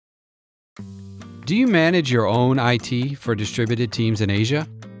Do you manage your own IT for distributed teams in Asia?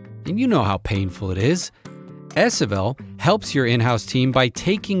 And you know how painful it is. Esevel helps your in-house team by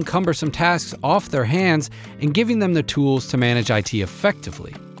taking cumbersome tasks off their hands and giving them the tools to manage IT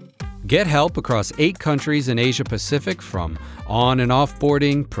effectively. Get help across 8 countries in Asia Pacific, from on and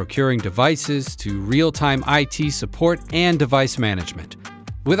offboarding, procuring devices, to real-time IT support and device management.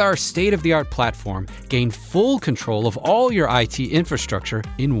 With our state-of-the-art platform, gain full control of all your IT infrastructure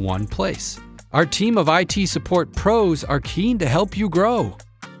in one place. Our team of IT support pros are keen to help you grow.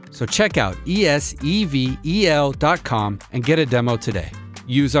 So check out esevel.com and get a demo today.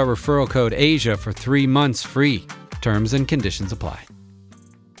 Use our referral code ASIA for 3 months free. Terms and conditions apply.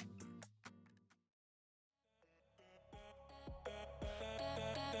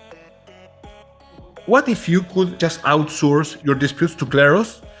 What if you could just outsource your disputes to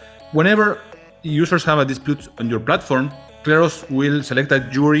Kleros? Whenever users have a dispute on your platform, Kleros will select a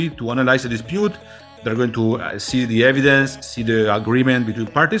jury to analyze the dispute. They're going to see the evidence, see the agreement between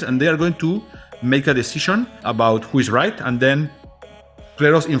parties, and they are going to make a decision about who is right. And then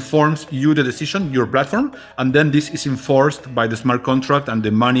Kleros informs you the decision, your platform, and then this is enforced by the smart contract, and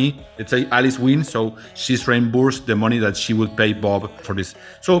the money, let's say Alice wins, so she's reimbursed the money that she would pay Bob for this.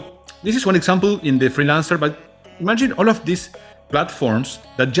 So this is one example in the freelancer, but imagine all of these platforms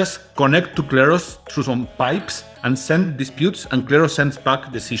that just connect to Kleros through some pipes and send disputes, and Kleros sends back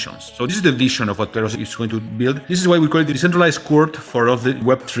decisions. So this is the vision of what Kleros is going to build. This is why we call it the decentralized court for all of the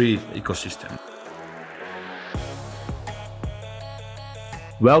Web3 ecosystem.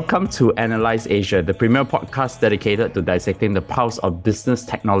 Welcome to Analyze Asia, the premier podcast dedicated to dissecting the pulse of business,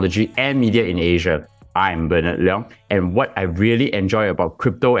 technology, and media in Asia. I'm Bernard Leong, and what I really enjoy about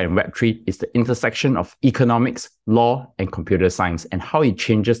crypto and Web3 is the intersection of economics, law, and computer science, and how it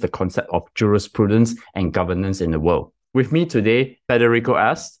changes the concept of jurisprudence and governance in the world. With me today, Federico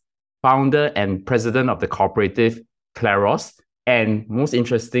Ast, founder and president of the cooperative Kleros, and most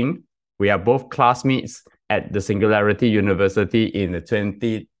interesting, we are both classmates at the Singularity University in the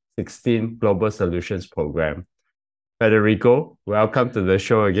 2016 Global Solutions Program. Federico, welcome to the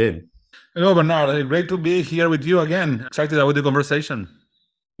show again. Hello, Bernard. Great to be here with you again. Excited about the conversation.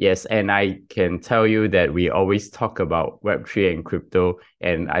 Yes, and I can tell you that we always talk about Web3 and crypto,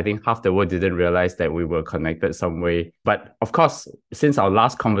 and I think half the world didn't realize that we were connected some way. But of course, since our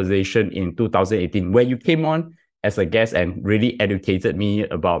last conversation in 2018, where you came on as a guest and really educated me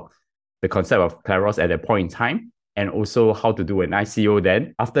about the concept of Kleros at that point in time, and also how to do an ICO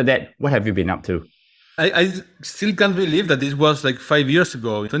then. After that, what have you been up to? I still can't believe that this was like 5 years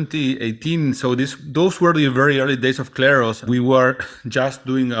ago, 2018. So those were the very early days of Kleros. We were just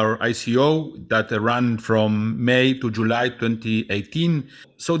doing our ICO that ran from May to July 2018.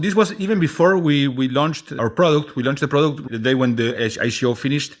 So this was even before we launched our product. We launched the product the day when the ICO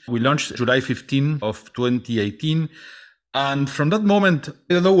finished. We launched July 15 of 2018. And from that moment,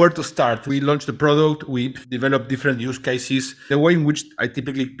 I don't know where to start. We launched the product. We developed different use cases. The way in which I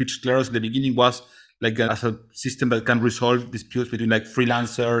typically pitched Kleros at the beginning was like as a system that can resolve disputes between like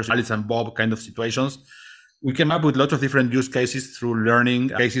freelancers, Alice and Bob kind of situations. We came up with lots of different use cases through learning,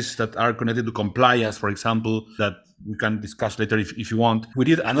 cases that are connected to compliance, for example, that we can discuss later if you want. We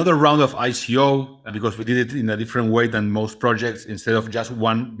did another round of ICO because we did it in a different way than most projects. Instead of just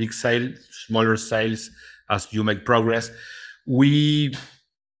one big sale, smaller sales as you make progress. We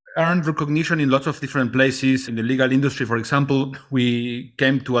earned recognition in lots of different places. In the legal industry, for example, we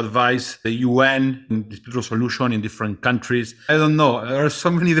came to advise the UN in dispute resolution in different countries. I don't know, there are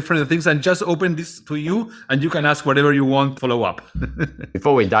so many different things. And just open this to you and you can ask whatever you want, follow up.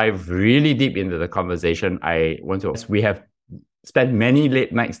 Before we dive really deep into the conversation, I want to ask, we have spent many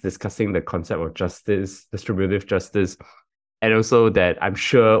late nights discussing the concept of justice, distributive justice, and also that I'm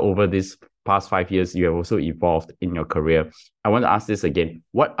sure over this past 5 years, you have also evolved in your career. I want to ask this again.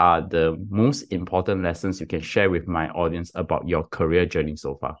 What are the most important lessons you can share with my audience about your career journey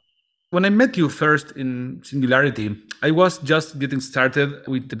so far? When I met you first in Singularity, I was just getting started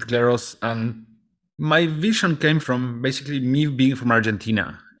with Kleros, and my vision came from basically me being from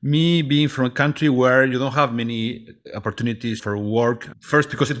Argentina. Me being from a country where you don't have many opportunities for work.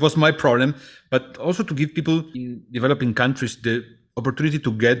 First, because it was my problem, but also to give people in developing countries the opportunity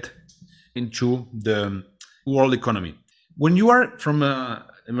to get into the world economy. When you are from an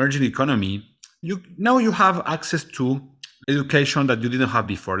emerging economy, now you have access to education that you didn't have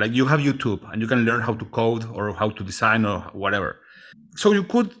before. Like you have YouTube and you can learn how to code or how to design or whatever. So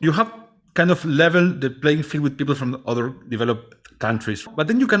you have kind of leveled the playing field with people from other developed countries. But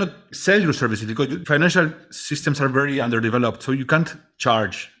then you cannot sell your services because financial systems are very underdeveloped. So you can't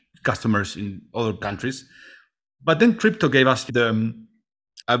charge customers in other countries. But then crypto gave us the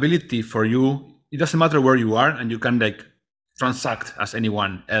ability for you it doesn't matter where you are, and you can like transact as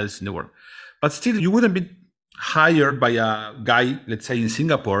anyone else in the world. But still, you wouldn't be hired by a guy, let's say in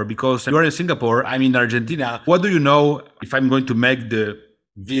Singapore, because you are in Singapore, I'm in Argentina. What do you know if I'm going to make the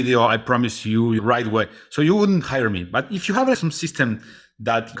video I promise you right away? So you wouldn't hire me. But if you have some system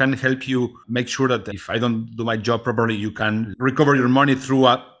that can help you make sure that if I don't do my job properly, you can recover your money through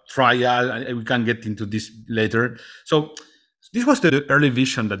a trial, and we can get into this later. So this was the early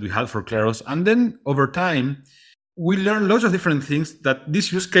vision that we had for Kleros. And then over time, we learned lots of different things that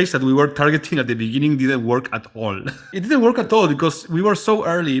this use case that we were targeting at the beginning didn't work at all. It didn't work at all because we were so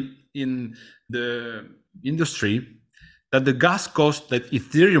early in the industry that the gas cost that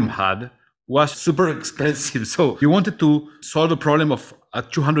Ethereum had was super expensive. So you wanted to solve the problem of a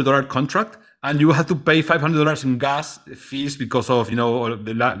 $200 contract, and you had to pay $500 in gas fees because of, all of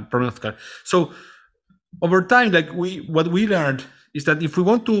the problem of gas. So over time, what we learned is that if we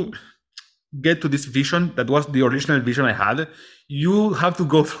want to get to this vision that was the original vision I had, you have to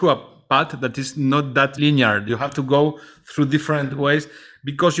go through a path that is not that linear. You have to go through different ways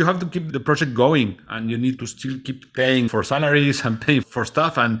because you have to keep the project going, and you need to still keep paying for salaries and paying for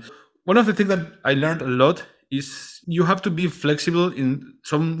stuff. And one of the things that I learned a lot is you have to be flexible in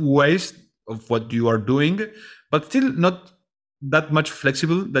some ways of what you are doing, but still not that much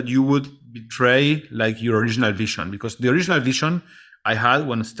flexible that you would betray like your original vision, because the original vision I had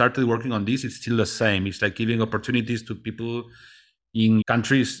when I started working on this, it's still the same. It's like giving opportunities to people in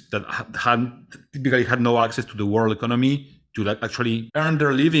countries that typically had no access to the world economy to like actually earn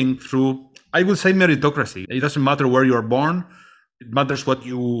their living through, I would say, meritocracy. It doesn't matter where you are born. It matters what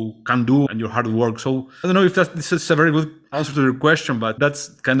you can do and your hard work. So I don't know if this is a very good answer to your question, but that's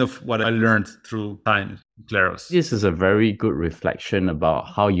kind of what I learned through time, Kleros. This is a very good reflection about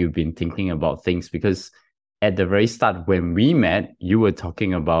how you've been thinking about things, because at the very start, when we met, you were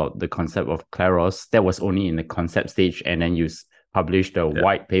talking about the concept of Kleros. That was only in the concept stage, and then you published the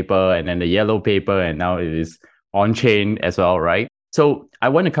white paper and then the yellow paper, and now it is on-chain as well, right? So I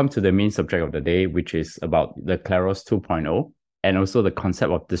want to come to the main subject of the day, which is about the Kleros 2.0 and also the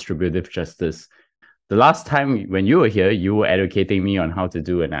concept of distributive justice. The last time when you were here, you were educating me on how to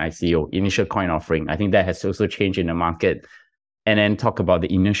do an ICO, initial coin offering. I think that has also changed in the market. And then talk about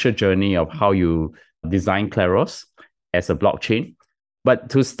the initial journey of how you design Kleros as a blockchain.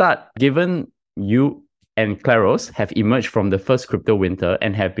 But to start, given you and Kleros have emerged from the first crypto winter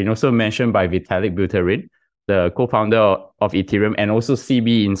and have been also mentioned by Vitalik Buterin, the co-founder of Ethereum, and also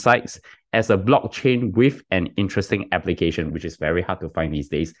CB Insights, as a blockchain with an interesting application, which is very hard to find these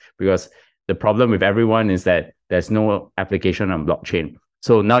days, because the problem with everyone is that there's no application on blockchain.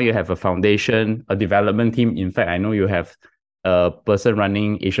 So now you have a foundation, a development team. In fact, I know you have a person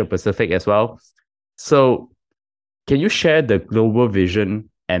running Asia Pacific as well. So can you share the global vision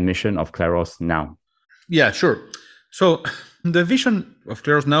and mission of Kleros now? Yeah, sure. So the vision of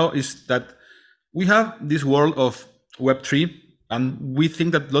Kleros now is that we have this world of Web3, and we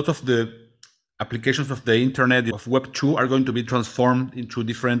think that a lot of the applications of the internet of Web2 are going to be transformed into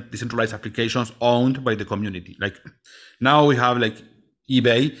different decentralized applications owned by the community. Like now we have like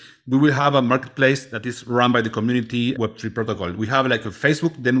eBay, we will have a marketplace that is run by the community Web3 protocol. We have like a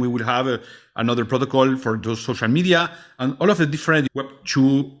Facebook, then we will have another protocol for those social media, and all of the different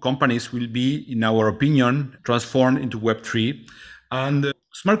Web2 companies will be, in our opinion, transformed into Web3. And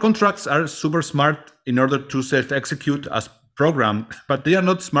smart contracts are super smart in order to self-execute as programmed, but they are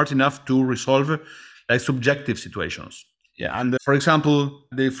not smart enough to resolve like subjective situations. Yeah, and for example,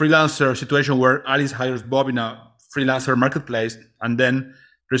 the freelancer situation where Alice hires Bob in a freelancer marketplace, and then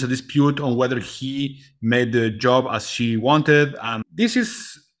there's a dispute on whether he made the job as she wanted. And this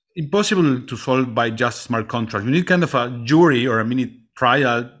is impossible to solve by just smart contracts. You need kind of a jury or a mini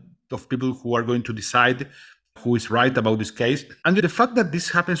trial of people who are going to decide who is right about this case. And the fact that this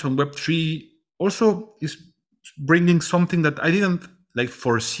happens on Web3 also is bringing something that I didn't like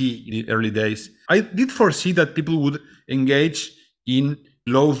foresee in the early days. I did foresee that people would engage in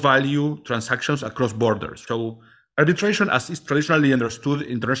low value transactions across borders. So arbitration, as is traditionally understood,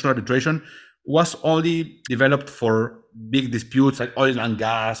 international arbitration, was only developed for big disputes like oil and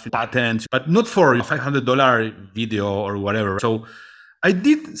gas, patents, but not for a $500 video or whatever. So I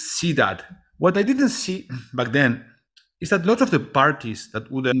did see that. What I didn't see back then is that lots of the parties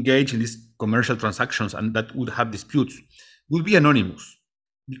that would engage in these commercial transactions and that would have disputes will be anonymous,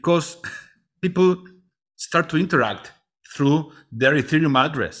 because people start to interact through their Ethereum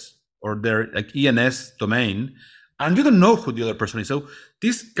address or their like ENS domain, and you don't know who the other person is. So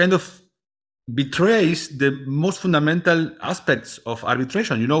this kind of betrays the most fundamental aspects of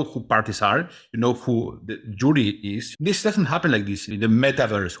arbitration. You know who parties are, you know who the jury is. This doesn't happen like this in the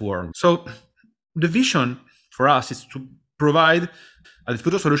metaverse world. So the vision for us is to provide a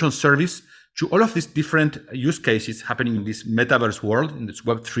dispute resolution service to all of these different use cases happening in this metaverse world, in this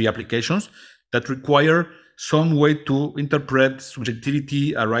Web3 applications that require some way to interpret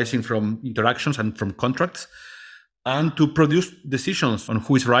subjectivity arising from interactions and from contracts, and to produce decisions on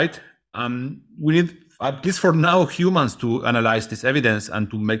who is right. We need, at least for now, humans to analyze this evidence and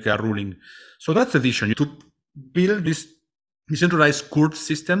to make a ruling. So that's the vision, to build this decentralized court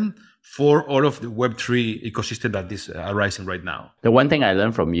system for all of the Web3 ecosystem that is arising right now. The one thing I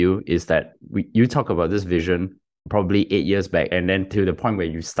learned from you is that you talk about this vision probably 8 years back, and then to the point where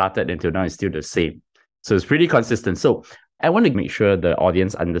you started until now, it's still the same. So it's pretty consistent. So I want to make sure the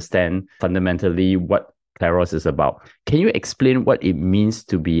audience understand fundamentally what Kleros is about. Can you explain what it means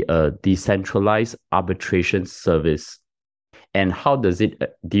to be a decentralized arbitration service? And how does it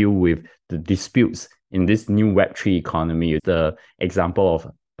deal with the disputes in this new Web3 economy? The example of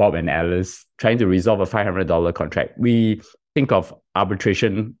Bob and Alice trying to resolve a $500 contract. We think of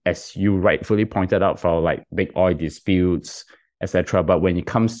arbitration, as you rightfully pointed out, for like big oil disputes, etc. But when it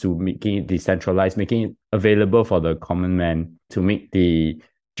comes to making it decentralized, making it available for the common man to make the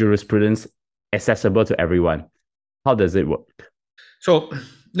jurisprudence accessible to everyone, how does it work? So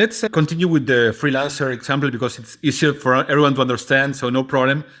let's continue with the freelancer example because it's easier for everyone to understand, so no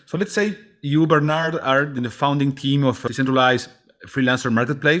problem. So let's say you, Bernard, are in the founding team of a decentralized freelancer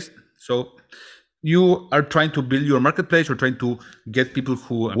marketplace. So you are trying to build your marketplace, you're trying to get people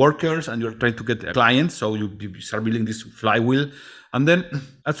who are workers, and you're trying to get clients. So you start building this flywheel. And then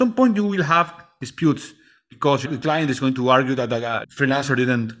at some point you will have disputes because the client is going to argue that the freelancer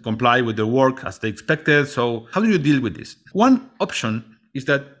didn't comply with the work as they expected. So how do you deal with this? One option is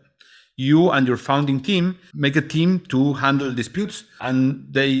that you and your founding team make a team to handle disputes,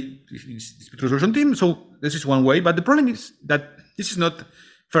 and dispute resolution team. So this is one way. But the problem is that this is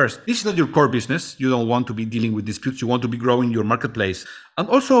not your core business. You don't want to be dealing with disputes. You want to be growing your marketplace. And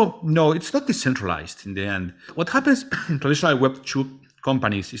also, no, it's not decentralized in the end. What happens in traditional Web2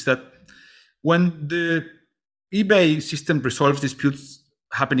 companies is that when the eBay system resolves disputes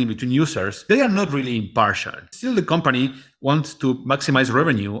happening between users, they are not really impartial. Still, the company wants to maximize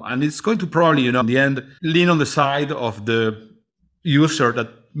revenue, and it's going to probably, in the end, lean on the side of the user that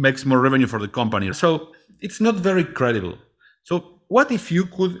makes more revenue for the company. So it's not very credible. So what if you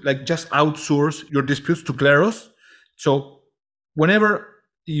could just outsource your disputes to Kleros? So whenever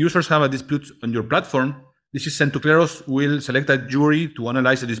users have a dispute on your platform, this is sent to Kleros. We'll select a jury to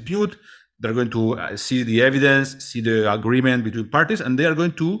analyze the dispute. They're going to see the evidence, see the agreement between parties, and they are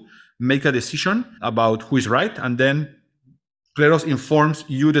going to make a decision about who is right. And then Kleros informs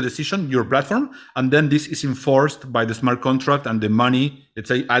you the decision, your platform, and then this is enforced by the smart contract, and the money, let's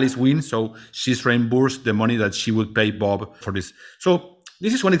say Alice wins, so she's reimbursed the money that she would pay Bob for this. So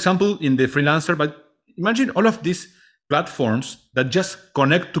this is one example in the freelancer, but imagine all of these platforms that just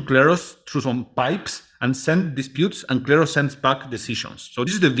connect to Kleros through some pipes and send disputes, and Kleros sends back decisions. So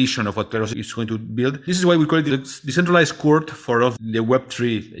this is the vision of what Kleros is going to build. This is why we call it the decentralized court for the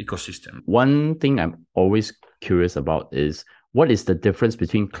Web3 ecosystem. One thing I'm always curious about is, what is the difference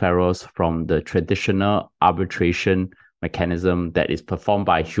between Kleros from the traditional arbitration mechanism that is performed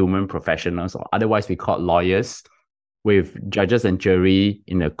by human professionals, or otherwise we call lawyers, with judges and jury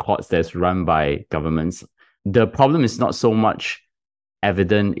in the courts that's run by governments? The problem is not so much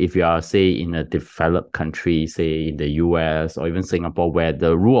evident if you are, say, in a developed country, say in the US or even Singapore, where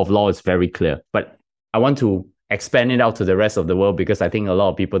the rule of law is very clear. But I want to expand it out to the rest of the world, because I think a lot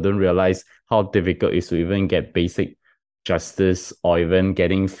of people don't realize how difficult it is to even get basic justice or even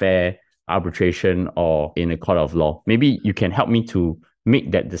getting fair arbitration or in a court of law. Maybe you can help me to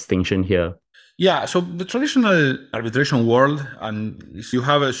make that distinction here. Yeah, so the traditional arbitration world, and you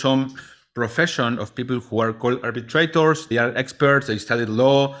have some profession of people who are called arbitrators. They are experts, they studied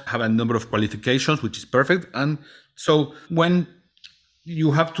law, have a number of qualifications, which is perfect. And so when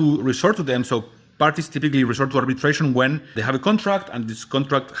you have to resort to them, so parties typically resort to arbitration when they have a contract, and this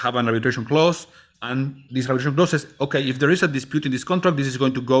contract have an arbitration clause. And this arbitration clause says, okay, if there is a dispute in this contract, this is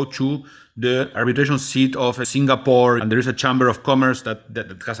going to go to the arbitration seat of Singapore, and there is a chamber of commerce that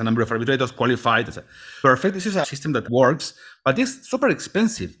has a number of arbitrators qualified. Perfect. This is a system that works, but it's super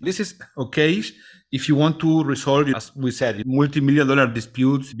expensive. This is okay if you want to resolve, as we said, multi-million-dollar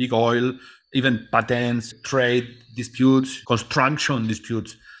disputes, big oil, even patents, trade disputes, construction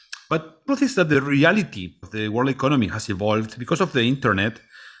disputes. But truth is that the reality of the world economy has evolved because of the internet.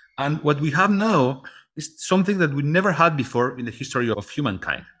 And what we have now is something that we never had before in the history of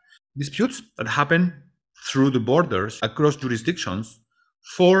humankind. Disputes that happen through the borders across jurisdictions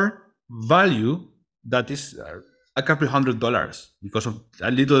for value that is a couple $100 because of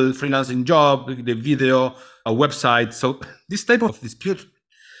a little freelancing job, the video, a website. So this type of dispute,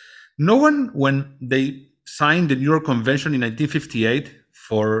 no one, when they signed the New York Convention in 1958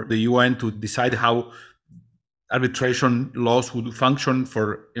 for the UN to decide how arbitration laws would function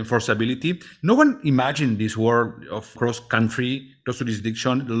for enforceability, no one imagined this world of cross-country,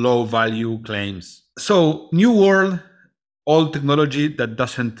 cross-jurisdiction, low-value claims. So new world, old technology that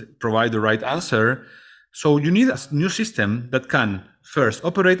doesn't provide the right answer. So you need a new system that can, first,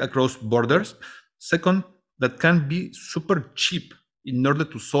 operate across borders. Second, that can be super cheap in order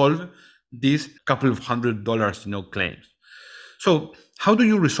to solve these couple of $100, claims. So how do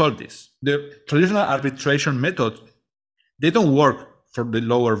you resolve this? The traditional arbitration methods, they don't work for the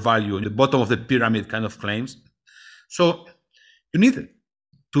lower value, the bottom of the pyramid kind of claims. So you need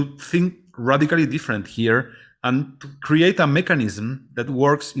to think radically different here and to create a mechanism that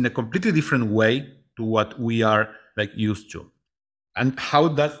works in a completely different way to what we are used to. And how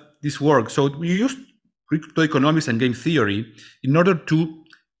does this work? So we use crypto economics and game theory in order to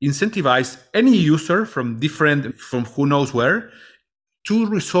incentivize any user from who knows where to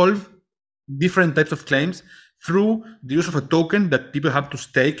resolve different types of claims through the use of a token that people have to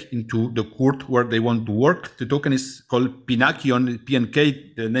stake into the court where they want to work. The token is called Pinakion,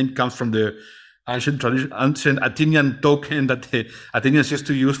 PNK. The name comes from the ancient Athenian token that the Athenians used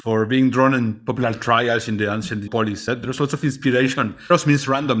to use for being drawn in popular trials in the ancient polis. There's lots of inspiration. Cross means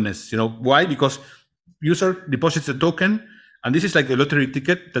randomness. Why? Because user deposits a token, and this is like a lottery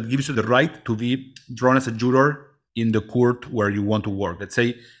ticket that gives you the right to be drawn as a juror in the court where you want to work. Let's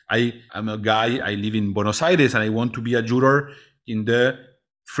say I am a guy, I live in Buenos Aires, and I want to be a juror in the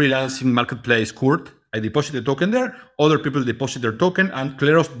freelancing marketplace court. I deposit the token there, other people deposit their token, and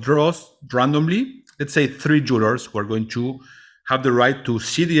Kleros draws randomly, let's say 3 jurors who are going to have the right to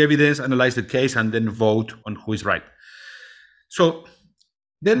see the evidence, analyze the case, and then vote on who is right. So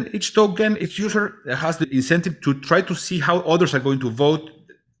then each user has the incentive to try to see how others are going to vote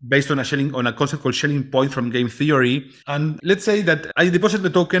based on a concept called Schelling point from game theory. And let's say that I deposit the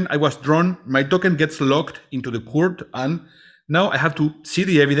token, I was drawn, my token gets locked into the court, and now I have to see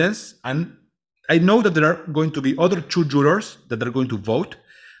the evidence, and I know that there are going to be other 2 jurors that are going to vote.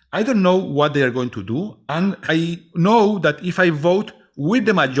 I don't know what they are going to do, and I know that if I vote with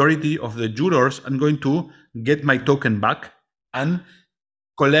the majority of the jurors, I'm going to get my token back and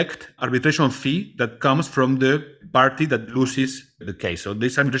collect arbitration fee that comes from the party that loses the case. So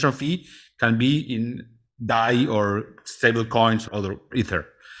this arbitration fee can be in DAI or stable coins or other Ether.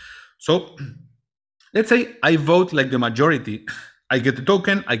 So let's say I vote like the majority. I get the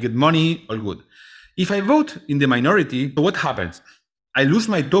token, I get money, all good. If I vote in the minority, so what happens? I lose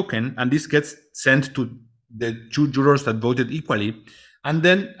my token, and this gets sent to the 2 jurors that voted equally, and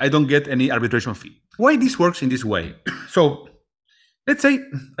then I don't get any arbitration fee. Why this works in this way? So let's say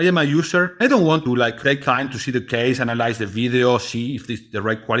I am a user. I don't want to take time to see the case, analyze the video, see if this is the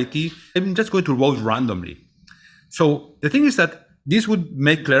right quality. I'm just going to vote randomly. So the thing is that this would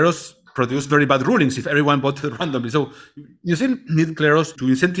make Kleros produce very bad rulings if everyone voted randomly. So you still need Kleros to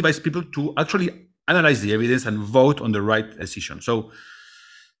incentivize people to actually analyze the evidence and vote on the right decision. So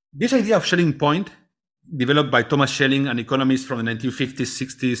this idea of Schelling point, developed by Thomas Schelling, an economist from the 1950s,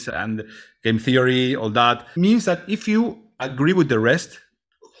 60s, and game theory, all that, means that if you agree with the rest,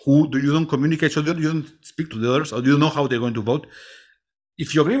 you don't communicate, so you don't speak to the others, or you don't know how they're going to vote.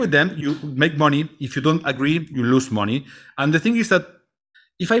 If you agree with them, you make money. If you don't agree, you lose money. And the thing is that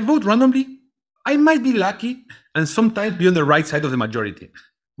if I vote randomly, I might be lucky and sometimes be on the right side of the majority.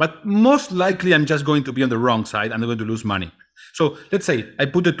 But most likely, I'm just going to be on the wrong side and I'm going to lose money. So let's say I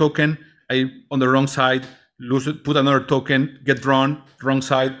put the token, on the wrong side, lose it, put another token, get drawn, wrong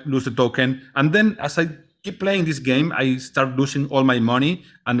side, lose the token. And then as I keep playing this game, I start losing all my money.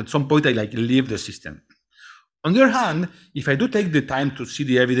 And at some point, I leave the system. On the other hand, if I do take the time to see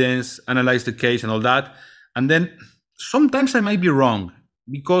the evidence, analyze the case and all that, and then sometimes I might be wrong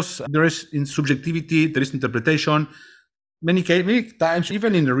because there is in subjectivity, there is interpretation. Many times,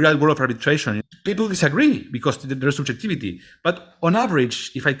 even in the real world of arbitration, people disagree because there's subjectivity. But on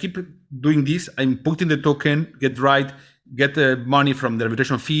average, if I keep doing this, I'm putting the token, get right, get the money from the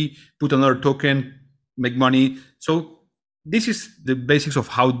arbitration fee, put another token, make money. So this is the basics of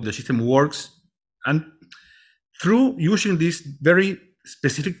how the system works. And through using this very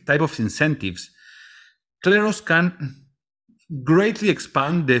specific type of incentives, Kleros can greatly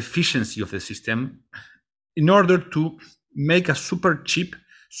expand the efficiency of the system in order to make a super cheap,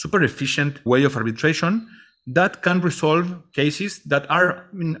 super efficient way of arbitration that can resolve cases that are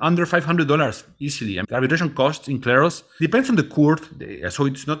under $500 easily. And arbitration costs in Kleros depends on the court, so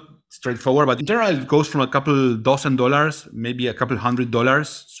it's not straightforward, but in general, it goes from a couple dozen dollars, maybe a couple $100.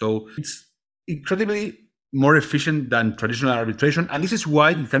 So it's incredibly more efficient than traditional arbitration. And this is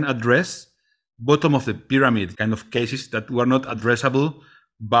why you can address bottom of the pyramid kind of cases that were not addressable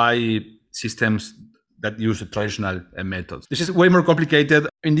by systems that use the traditional methods. This is way more complicated.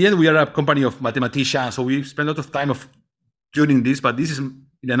 In the end, we are a company of mathematicians, so we spend a lot of time of tuning this, but this is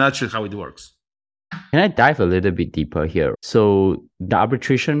in a nutshell how it works. Can I dive a little bit deeper here? So the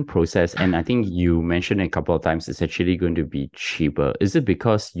arbitration process, and I think you mentioned a couple of times, it's actually going to be cheaper. Is it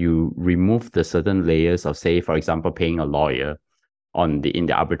because you remove the certain layers of, say, for example, paying a lawyer in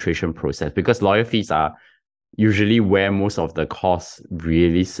the arbitration process? Because lawyer fees are usually where most of the cost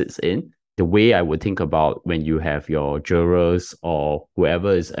really sits in. The way I would think about when you have your jurors or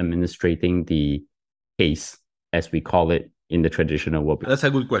whoever is administrating the case, as we call it in the traditional world. That's a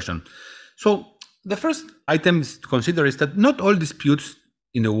good question. So the first item to consider is that not all disputes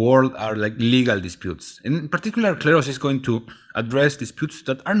in the world are like legal disputes. In particular, Kleros is going to address disputes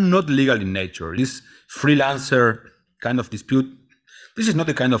that are not legal in nature. This freelancer kind of dispute, this is not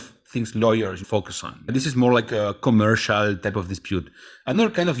the kind of things lawyers focus on. This is more like a commercial type of dispute. Another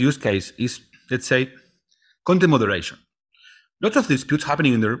kind of use case is, let's say, content moderation. Lots of disputes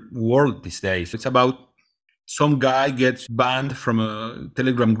happening in the world these days. It's about some guy gets banned from a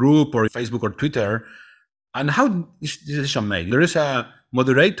Telegram group or Facebook or Twitter. And how is this decision made? There is a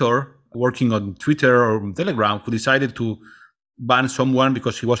moderator working on Twitter or Telegram who decided to ban someone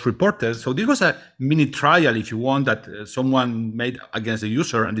because he was reported. So this was a mini trial, if you want, that someone made against the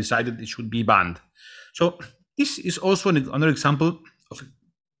user and decided it should be banned. So this is also another example of a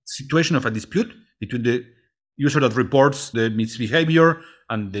situation of a dispute between the user that reports the misbehavior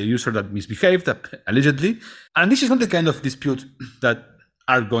and the user that misbehaved, allegedly. And this is not the kind of dispute that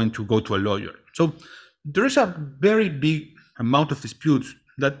are going to go to a lawyer. So there is a very big amount of disputes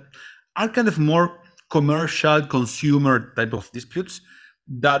that are kind of more commercial, consumer type of disputes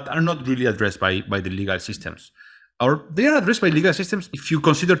that are not really addressed by the legal systems. Or they are addressed by legal systems. If you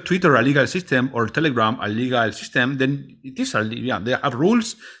consider Twitter a legal system or Telegram a legal system, then it is they have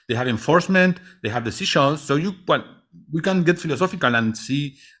rules, they have enforcement, they have decisions. So we can get philosophical and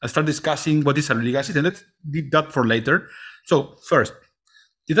start discussing what is a legal system. Let's leave that for later. So first,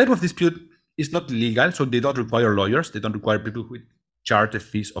 the type of dispute is not legal, so they don't require lawyers. They don't require people who charge the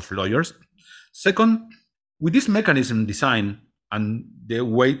fees of lawyers. Second, with this mechanism design and the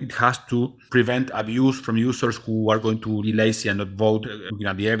way it has to prevent abuse from users who are going to be lazy and not vote, looking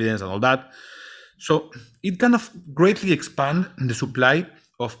at the evidence and all that. So it kind of greatly expand the supply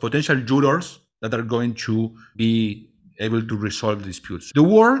of potential jurors that are going to be able to resolve disputes. The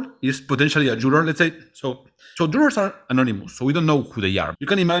world is potentially a juror, let's say. So jurors are anonymous, so we don't know who they are. You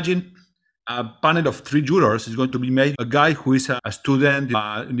can imagine a panel of 3 jurors is going to be made. A guy who is a student,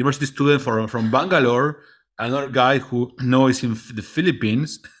 a university student from Bangalore, another guy who is in the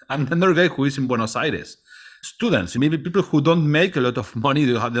Philippines, and another guy who is in Buenos Aires. Students, maybe people who don't make a lot of money,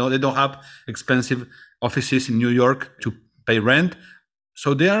 they don't have expensive offices in New York to pay rent.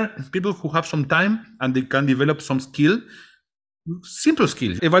 So they are people who have some time and they can develop some simple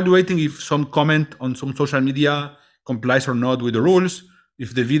skills, evaluating if some comment on some social media complies or not with the rules,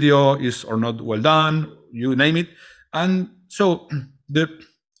 if the video is or not well done, you name it. And so the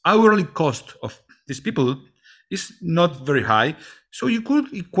hourly cost of these people is not very high. So you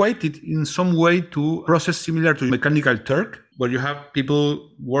could equate it in some way to a process similar to Mechanical Turk, where you have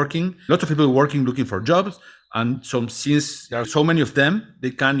lots of people working, looking for jobs. And so since there are so many of them,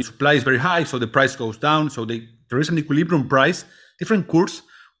 supply is very high, so the price goes down. So there is an equilibrium price. Different courts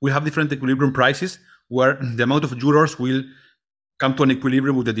will have different equilibrium prices where the amount of jurors will come to an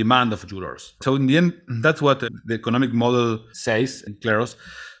equilibrium with the demand of jurors. So in the end, that's what the economic model says in Kleros.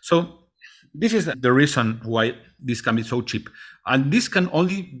 So this is the reason why this can be so cheap. And this can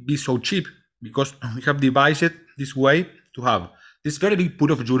only be so cheap because we have devised it this way to have this very big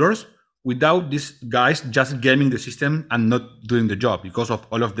pool of jurors without these guys just gaming the system and not doing the job because of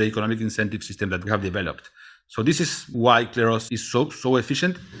all of the economic incentive system that we have developed. So this is why Kleros is so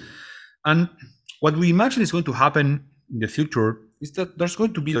efficient. And what we imagine is going to happen in the future is that there's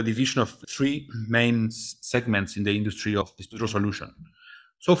going to be a division of 3 main segments in the industry of dispute resolution.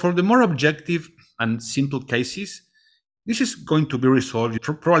 So for the more objective and simple cases, this is going to be resolved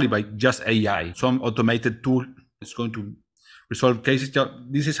probably by just AI. Some automated tool is going to resolve cases.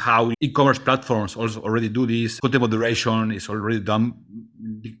 This is how e-commerce platforms also already do this. Content moderation is already done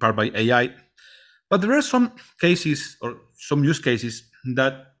in big part by AI. But there are some cases or some use cases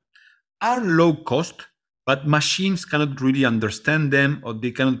that are low cost, but machines cannot really understand them, or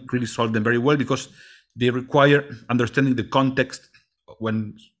they cannot really solve them very well because they require understanding the context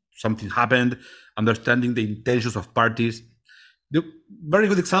when something happened, understanding the intentions of parties. The very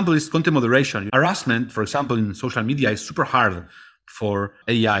good example is content moderation. Harassment, for example, in social media is super hard for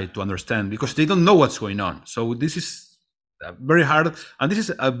AI to understand because they don't know what's going on. So this is very hard. And this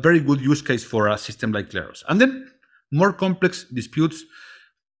is a very good use case for a system like Kleros. And then more complex disputes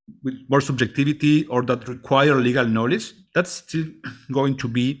with more subjectivity or that require legal knowledge, that's still going to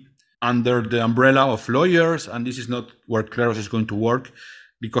be under the umbrella of lawyers. And this is not where Kleros is going to work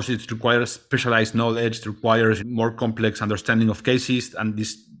because it requires specialized knowledge, it requires more complex understanding of cases, and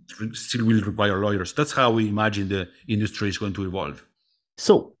this still will require lawyers. That's how we imagine the industry is going to evolve.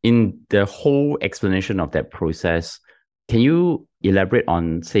 So in the whole explanation of that process, can you elaborate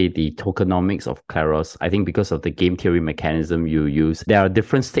on, say, the tokenomics of Kleros? I think because of the game theory mechanism you use, there are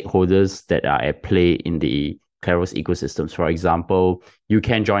different stakeholders that are at play in the Kleros ecosystems. For example, you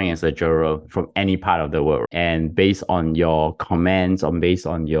can join as a juror from any part of the world. And based on your comments or based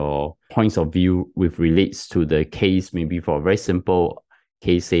on your points of view with relates to the case, maybe for a very simple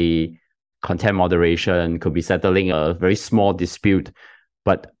case, say, content moderation, could be settling a very small dispute.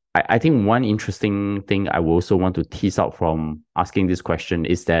 But I think one interesting thing I will also want to tease out from asking this question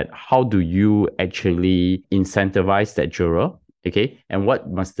is that how do you actually incentivize that juror? Okay. And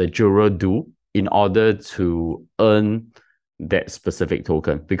what must the juror do in order to earn that specific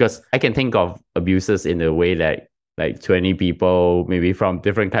token? Because I can think of abuses in the way that like 20 people, maybe from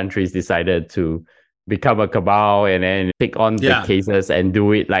different countries, decided to become a cabal and then pick on the cases and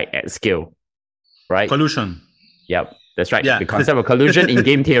do it like at scale, right? Collusion. Yep. That's right. Yeah. The concept of collusion in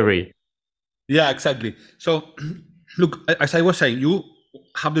game theory. Yeah, exactly. So look, as I was saying, you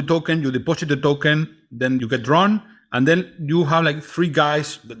have the token, you deposit the token, then you get drawn, and then you have like 3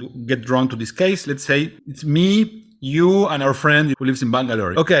 guys that get drawn to this case. Let's say it's me, you, and our friend who lives in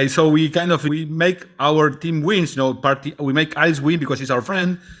Bangalore. Okay, so we make our team wins, we make Alice win because he's our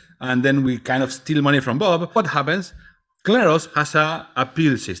friend, and then we kind of steal money from Bob. What happens? Kleros has a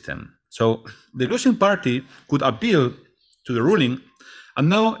appeal system. So the losing party could appeal to the ruling, and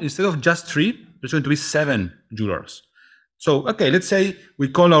now instead of just 3, there's going to be 7 jurors. So, okay, let's say we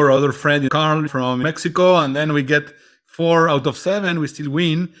call our other friend Carl from Mexico, and then we get 4 out of 7, we still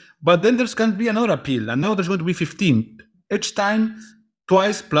win. But then there's going to be another appeal, and now there's going to be 15. Each time,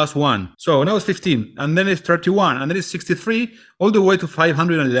 twice plus 1. So now it's 15, and then it's 31, and then it's 63, all the way to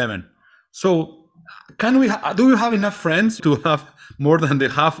 511. So do we have enough friends to have more than the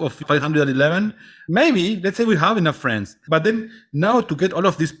half of 511? Maybe, let's say we have enough friends. But then now to get all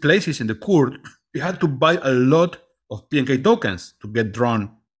of these places in the court, we had to buy a lot of PNK tokens to get drawn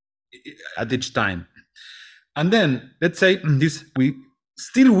at each time. And then let's say we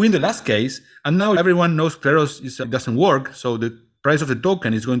still win the last case, and now everyone knows Kleros doesn't work, so the price of the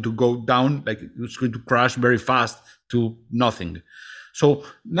token is going to go down, like it's going to crash very fast to nothing. So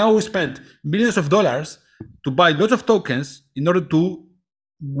now we spent millions of dollars to buy lots of tokens in order to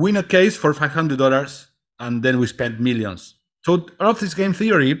win a case for $500, and then we spent millions. So all of this game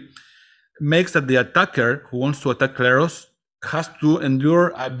theory makes that the attacker who wants to attack Kleros has to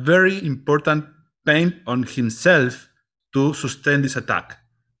endure a very important pain on himself to sustain this attack.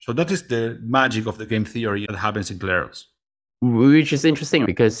 So that is the magic of the game theory that happens in Kleros. Which is interesting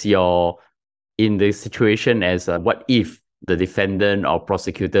because you're in the situation as what if the defendant or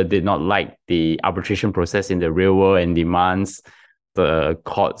prosecutor did not like the arbitration process in the real world and demands the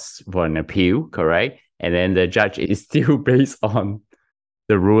courts for an appeal, correct? And then the judge is still based on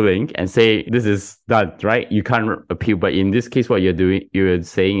the ruling and say, this is done, right? You can't appeal. But in this case, what you're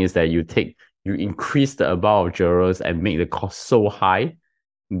saying is that you increase the amount of jurors and make the cost so high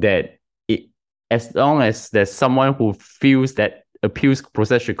that as long as there's someone who feels that appeals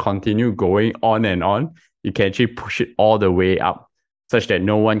process should continue going on and on, you can actually push it all the way up such that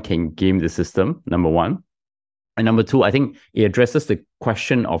no one can game the system, number one. And number two, I think it addresses the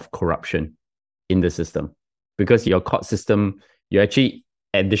question of corruption in the system, because your court system, you're actually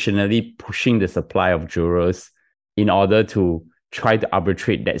additionally pushing the supply of jurors in order to try to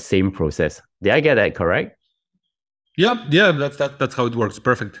arbitrate that same process. Did I get that correct? Yeah, that's how it works.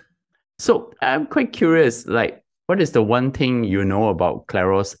 Perfect. So I'm quite curious, like, what is the one thing you know about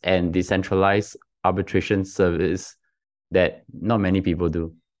Kleros and decentralized arbitration service that not many people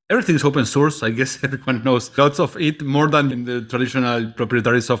do? Everything is open source. I guess everyone knows lots of it, more than in the traditional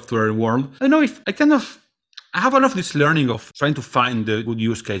proprietary software world. I know I have a lot of this learning of trying to find the good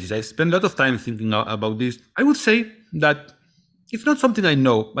use cases. I spend a lot of time thinking about this. I would say that it's not something I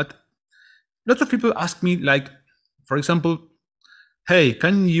know, but lots of people ask me, like, for example, hey,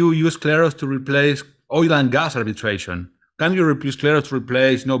 can you use Kleros to replace oil and gas arbitration? Can you use Kleros to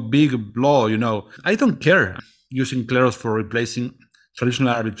replace, big law? I don't care using Kleros for replacing traditional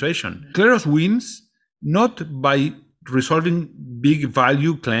arbitration. Kleros wins not by resolving big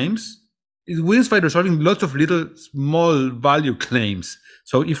value claims. It wins by resolving lots of little small value claims.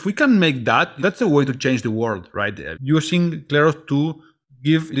 So if we can make that, that's a way to change the world, right? Using Kleros to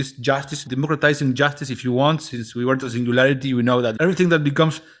give this justice, democratizing justice, if you want. Since we went to singularity, we know that everything that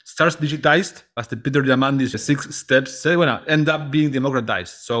starts digitized, as the Peter Diamandis 6 steps say, end up being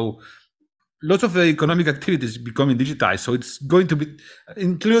democratized. So lots of the economic activities becoming digitized. So it's going to be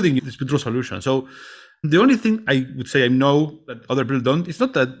including dispute resolution. So the only thing I would say I know that other people don't, it's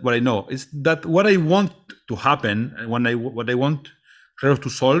not that what I know, it's that what I want to happen and what I want Kleros to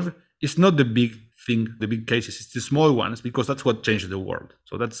solve is not the big thing, the big cases, it's the small ones, because that's what changes the world.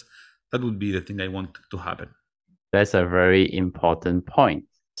 So that would be the thing I want to happen. That's a very important point.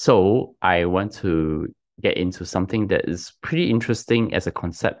 So I want to get into something that is pretty interesting as a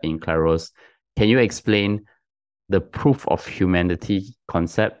concept in Kleros. Can you explain the proof of humanity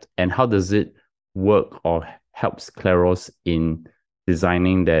concept and how does it work or helps Kleros in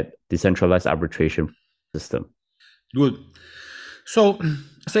designing that decentralized arbitration system? Good. So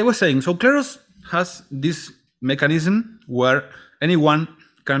as I was saying, so Kleros has this mechanism where anyone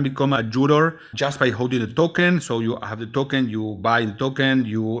can become a juror just by holding the token. So you have the token, you buy the token,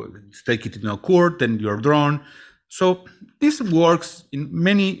 you stake it in a court, then you're drawn. So this works in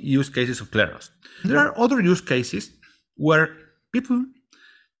many use cases of Kleros. There are other use cases where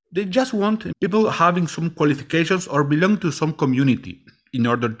they just want people having some qualifications or belong to some community in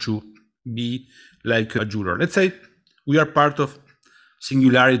order to be like a juror. Let's say we are part of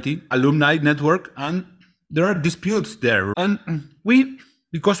Singularity alumni network, and there are disputes there. And we,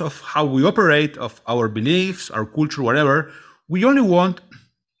 because of how we operate, of our beliefs, our culture, whatever, we only want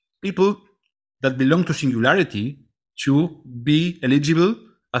people that belong to Singularity to be eligible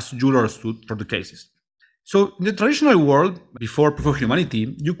as jurors for the cases. So in the traditional world, before proof of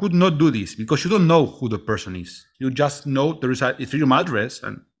humanity, you could not do this because you don't know who the person is. You just know there is an Ethereum address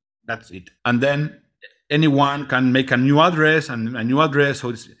and that's it. And then anyone can make a new address and a new address.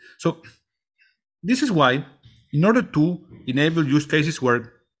 So this is why, in order to enable use cases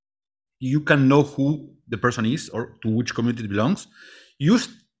where you can know who the person is or to which community it belongs, you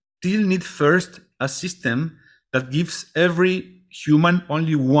still need first a system that gives every human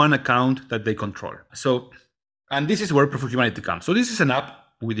only one account that they control. So, and this is where proof of humanity comes. So this is an app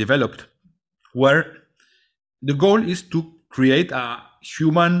we developed where the goal is to create a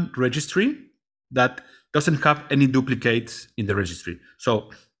human registry that doesn't have any duplicates in the registry. So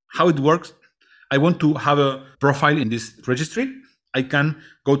how it works, I want to have a profile in this registry. I can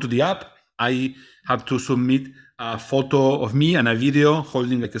go to the app. I have to submit a photo of me and a video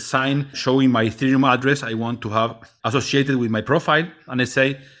holding like a sign showing my Ethereum address I want to have associated with my profile. And I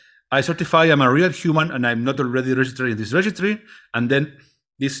say, I certify I'm a real human and I'm not already registered in this registry. And then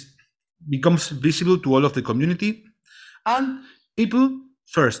this becomes visible to all of the community. And people,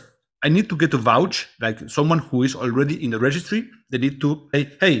 first, I need to get a vouch, like someone who is already in the registry. They need to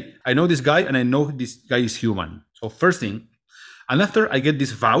say, hey, I know this guy and I know this guy is human. So first thing, and after I get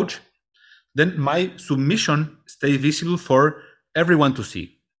this vouch, then my submission stays visible for everyone to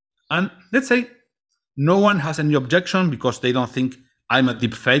see. And let's say no one has any objection because they don't think I'm a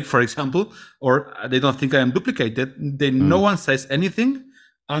deep fake, for example, or they don't think I am duplicated. Then no one says anything.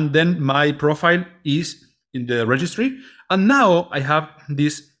 And then my profile is in the registry. And now I have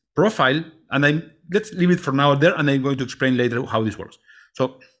this profile, and let's leave it for now there, and I'm going to explain later how this works.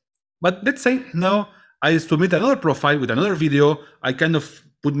 So, but let's say now I submit another profile with another video. I kind of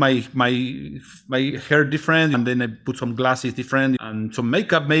put my hair different, and then I put some glasses different and some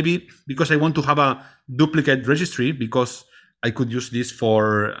makeup maybe, because I want to have a duplicate registry, because I could use this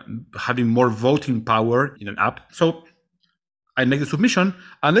for having more voting power in an app. So I make the submission,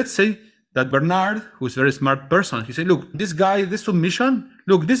 and let's say that Bernard, who is a very smart person, he said, look, this guy, this submission,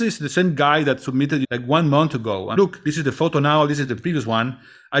 look, this is the same guy that submitted like 1 month ago. And look, this is the photo now, this is the previous one.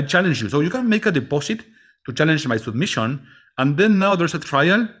 I challenge you. So you can make a deposit to challenge my submission. And then now there's a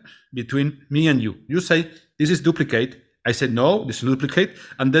trial between me and you. You say, this is duplicate. I said, no, this is duplicate.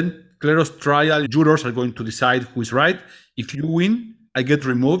 And then Kleros trial jurors are going to decide who is right. If you win, I get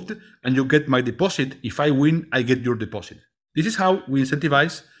removed and you get my deposit. If I win, I get your deposit. This is how we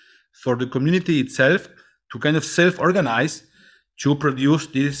incentivize for the community itself to kind of self-organize to produce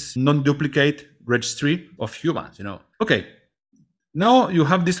this non-duplicate registry of humans, Okay, now you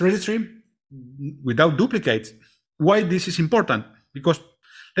have this registry without duplicates. Why this is important? Because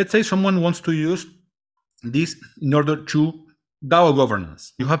let's say someone wants to use this in order to DAO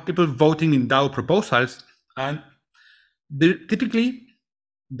governance. You have people voting in DAO proposals, and typically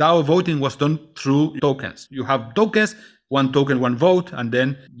DAO voting was done through tokens. You have tokens, one token, one vote, and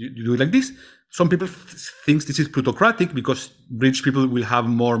then you do it like this. Some people think this is plutocratic because rich people will have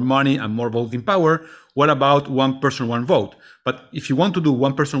more money and more voting power. What about one person, one vote? But if you want to do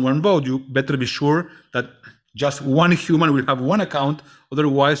one person, one vote, you better be sure that just one human will have one account.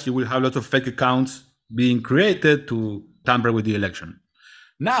 Otherwise, you will have lots of fake accounts being created to tamper with the election.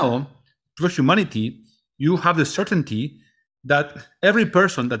 Now, for humanity, you have the certainty that every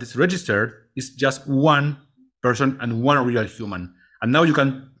person that is registered is just one person and one real human. And now you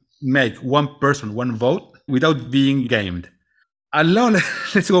can make one person, one vote without being gamed. And now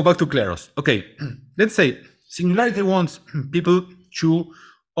let's go back to Kleros. Okay, let's say Singularity wants people to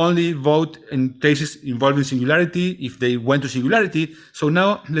only vote in cases involving Singularity if they went to Singularity. So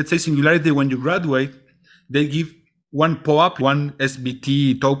now let's say Singularity, when you graduate, they give one POAP, one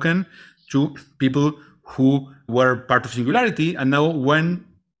SBT token to people who were part of Singularity. And now when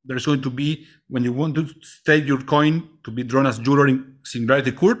there's going to be, when you want to stake your coin to be drawn as juror in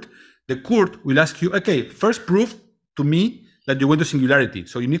Singularity court, the court will ask you, okay, first prove to me that you went to Singularity.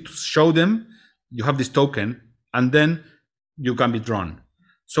 So you need to show them you have this token, and then you can be drawn.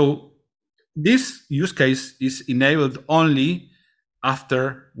 So this use case is enabled only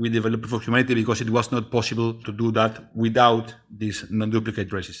after we developed Proof of Humanity, because it was not possible to do that without this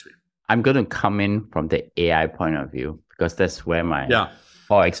non-duplicate registry. I'm going to come in from the AI point of view, because that's where my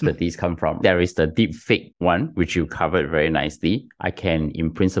core expertise come from. There is the deepfake one, which you covered very nicely. I can,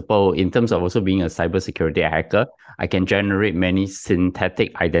 in principle, in terms of also being a cybersecurity hacker, I can generate many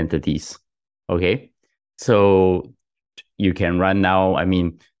synthetic identities. Okay. So you can run now, I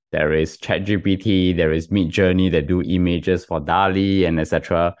mean, there is ChatGPT, there is Midjourney that do images for DALL-E and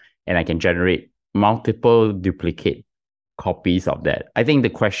etc. And I can generate multiple duplicate copies of that. I think the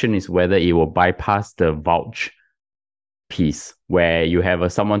question is whether it will bypass the vouch piece where you have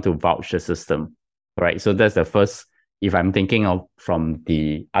someone to vouch the system, right? So that's the first, if I'm thinking of from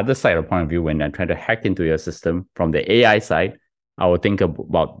the other side of point of view, when I'm trying to hack into your system from the AI side, I will think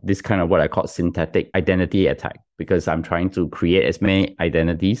about this kind of what I call synthetic identity attack, because I'm trying to create as many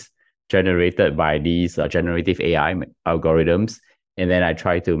identities generated by these generative AI algorithms. And then I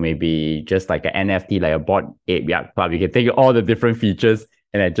try to maybe just like an NFT, like a Bored Ape Yacht Club, you can take all the different features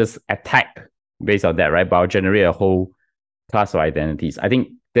and I just attack based on that, right? But I'll generate a whole class of identities. I think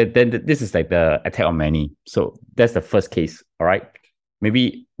that this is like the attack on many. So that's the first case, all right?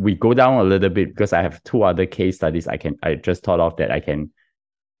 Maybe we go down a little bit because I have two other case studies I just thought of that I can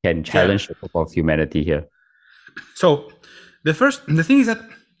challenge the Proof of Humanity here. So the thing is that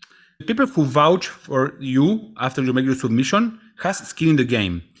people who vouch for you after you make your submission has skin in the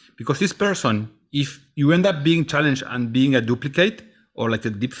game, because this person, if you end up being challenged and being a duplicate or like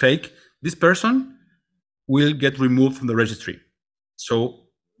a deep fake, this person will get removed from the registry. So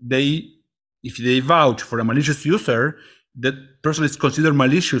if they vouch for a malicious user, that person is considered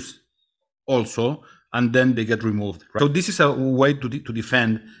malicious also, and then they get removed. Right? So this is a way to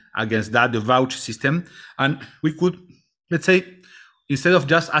defend against that, the vouch system. And we could, let's say, instead of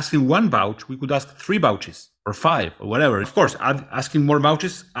just asking one vouch, we could ask 3 vouches or 5 or whatever. Of course, asking more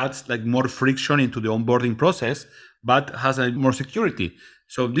vouches adds like more friction into the onboarding process, but has more security.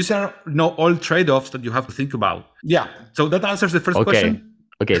 So these are all trade-offs that you have to think about. Yeah. So that answers the first question.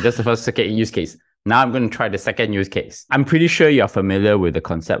 Okay, that's the second use case. Now I'm going to try the second use case. I'm pretty sure you're familiar with the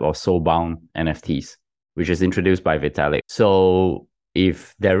concept of soulbound NFTs, which is introduced by Vitalik. So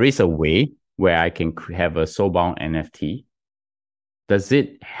if there is a way where I can have a soulbound NFT, does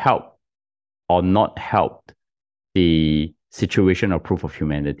it help or not help the situation of Proof of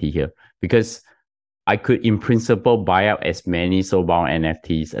Humanity here? Because I could, in principle, buy out as many soulbound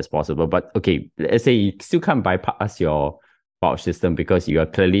NFTs as possible. But okay, let's say you still can't bypass your vouch system because you are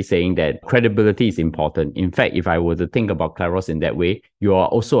clearly saying that credibility is important. In fact, if I were to think about Kleros in that way, you are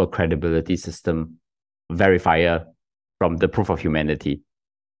also a credibility system verifier from the Proof of Humanity.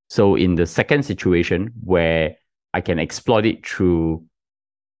 So in the second situation where I can exploit it through,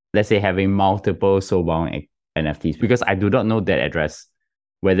 let's say, having multiple soulbound NFTs, because I do not know that address,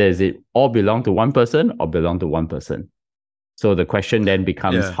 whether is it all belong to one person or belong to one person. So the question then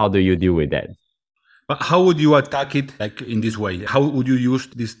becomes, how do you deal with that? But how would you attack it like in this way? How would you use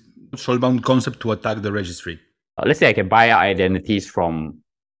this soulbound concept to attack the registry? Let's say I can buy out identities from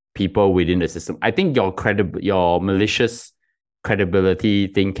people within the system. I think your malicious credibility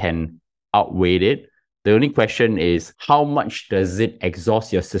thing can outweigh it. The only question is, how much does it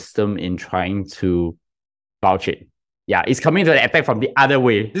exhaust your system in trying to vouch it? Yeah, it's coming to the attack from the other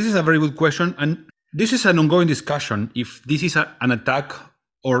way. This is a very good question. And this is an ongoing discussion if this is an attack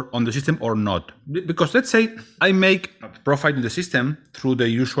or on the system or not. Because let's say I make a profile in the system through the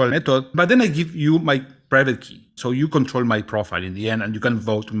usual method, but then I give you my private key. So you control my profile in the end, and you can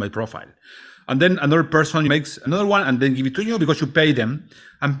vote on my profile. And then another person makes another one and then give it to you because you pay them.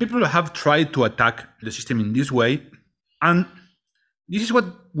 And people have tried to attack the system in this way. And this is what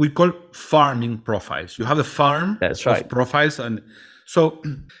we call farming profiles. You have a farm of profiles. And so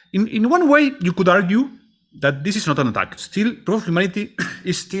in one way, you could argue that this is not an attack. Still, Proof of Humanity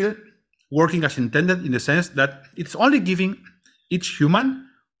is still working as intended in the sense that it's only giving each human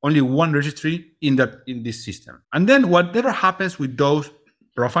only one registry in this system. And then whatever happens with those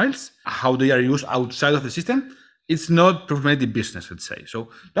profiles, how they are used outside of the system, it's not Proof of Humanity business, let's say. So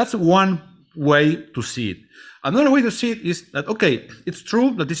that's one way to see it. Another way to see it is that, okay, it's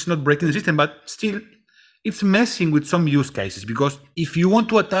true that it's not breaking the system, but still it's messing with some use cases, because if you want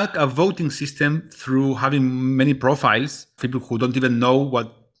to attack a voting system through having many profiles, people who don't even know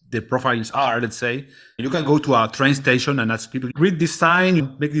what the profiles are, let's say, you can go to a train station and ask people, read this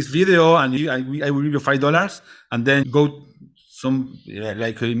sign, make this video, and I will give you $5, and then go some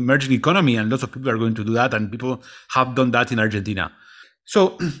like emerging economy, and lots of people are going to do that, and people have done that in Argentina.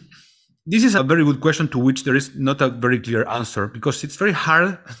 So this is a very good question to which there is not a very clear answer, because it's very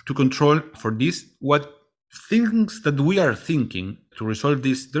hard to control for this. What things that we are thinking to resolve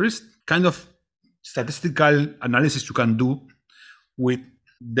this, there is kind of statistical analysis you can do with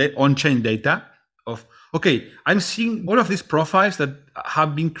the on-chain data of, okay, I'm seeing all of these profiles that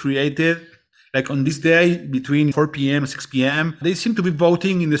have been created like on this day between 4 p.m. and 6 p.m. They seem to be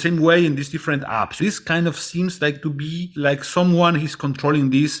voting in the same way in these different apps. This kind of seems like to be like someone is controlling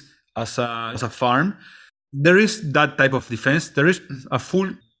this as a farm. There is that type of defense. There is a full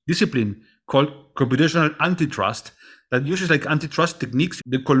discipline called computational antitrust that uses like antitrust techniques,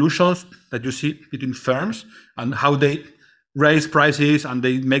 the collusions that you see between firms and how they raise prices and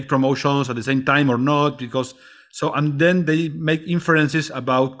they make promotions at the same time or not, and then they make inferences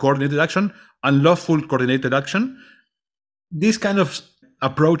about coordinated action, unlawful coordinated action. These kind of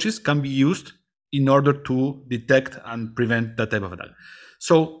approaches can be used in order to detect and prevent that type of attack.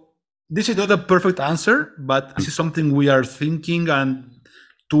 So this is not a perfect answer, but this is something we are thinking, and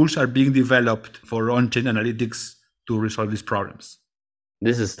tools are being developed for on-chain analytics to resolve these problems.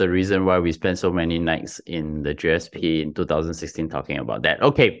 This is the reason why we spent so many nights in the GSP in 2016 talking about that.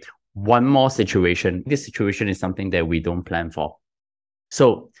 Okay, one more situation. This situation is something that we don't plan for.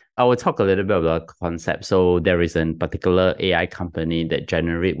 So I will talk a little bit about the concept. So there is a particular AI company that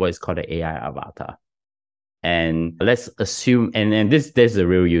generates what is called an AI avatar. And let's assume, and there's a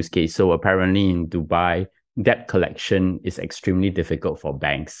real use case. So apparently in Dubai, debt collection is extremely difficult for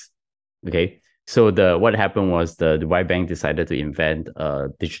banks. Okay. So what happened was the Dubai Bank decided to invent a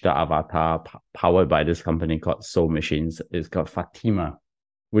digital avatar powered by this company called Soul Machines. It's called Fatima,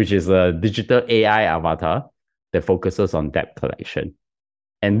 which is a digital AI avatar that focuses on debt collection.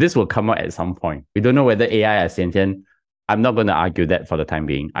 And this will come out at some point. We don't know whether AI is sentient. I'm not going to argue that for the time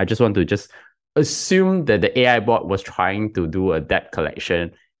being. I just want to assume that the AI bot was trying to do a debt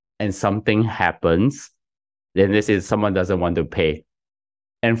collection and something happens. Then this is someone doesn't want to pay.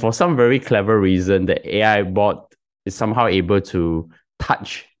 And for some very clever reason, the AI bot is somehow able to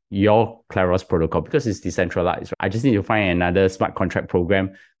touch your Claros protocol because it's decentralized. I just need to find another smart contract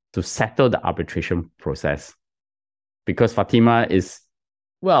program to settle the arbitration process. Because Fatima is,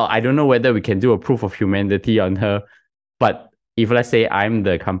 well, I don't know whether we can do a proof of humanity on her, but if let's say I'm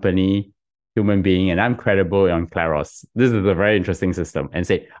the company human being and I'm credible on Claros, this is a very interesting system, and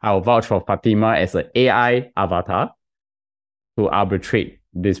say I'll vouch for Fatima as an AI avatar to arbitrate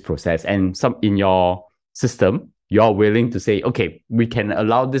this process. And some in your system, you're willing to say, okay, we can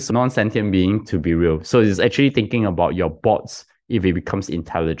allow this non-sentient being to be real. So it's actually thinking about your bots if it becomes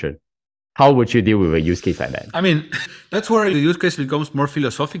intelligent. How would you deal with a use case like that? I mean, that's where the use case becomes more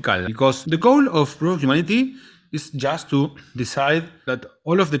philosophical, because the goal of Proof of Humanity is just to decide that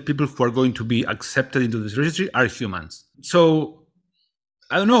all of the people who are going to be accepted into this registry are humans. So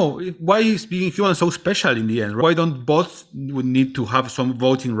I don't know, why is being human so special in the end? Why don't bots would need to have some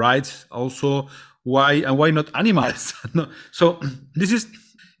voting rights also? Why not animals? No. So this is,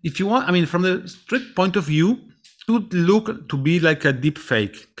 if you want, I mean, from the strict point of view, it would look to be like a deep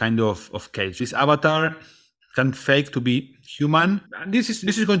fake kind of case. This avatar can fake to be human. And this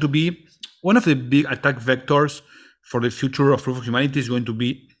is going to be one of the big attack vectors for the future of Proof of Humanity is going to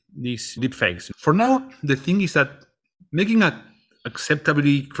be these deep fakes. For now, the thing is that making a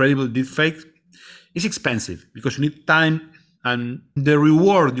acceptably credible deepfake is expensive because you need time, and the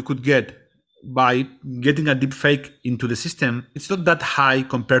reward you could get by getting a deepfake into the system, it's not that high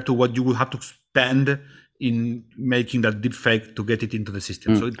compared to what you would have to spend in making that deepfake to get it into the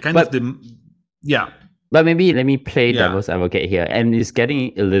system. So it kind of But maybe let me play Yeah. devil's advocate here, and it's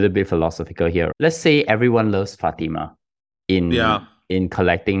getting a little bit philosophical here. Let's say everyone loves Fatima Yeah. in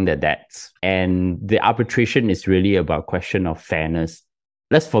collecting the debts, and the arbitration is really about question of fairness.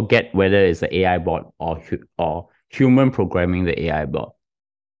 Let's forget whether it's an AI bot or human programming the AI bot.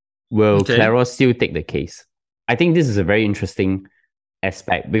 Will Okay. Claros still take the case? I think this is a very interesting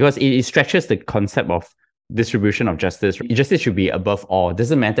aspect because it stretches the concept of distribution of justice. Justice should be above all. It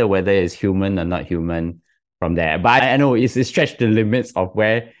doesn't matter whether it's human or not human from there. But I know it's stretched the limits of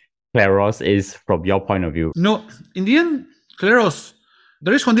where Claros is from your point of view. No, in the end, Kleros,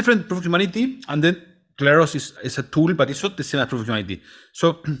 there is one different proof of humanity, and then Kleros is a tool, but it's not the same as proof of humanity.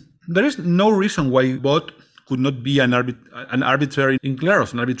 So there is no reason why bot could not be an arbitrator in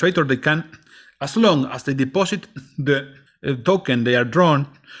Kleros. An arbitrator, they can, as long as they deposit the token they are drawn,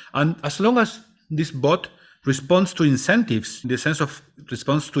 and as long as this bot responds to incentives in the sense of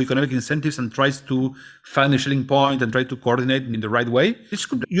responds to economic incentives and tries to find a selling point and try to coordinate in the right way,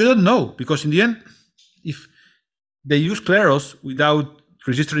 you don't know, because in the end, if they use Kleros without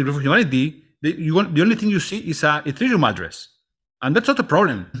registering proof of humanity, the only thing you see is a Ethereum address. And that's not a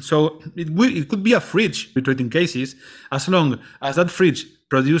problem. So it could be a fridge arbitrating cases. As long as that fridge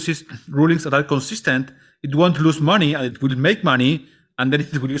produces rulings that are consistent, it won't lose money and it will make money, and then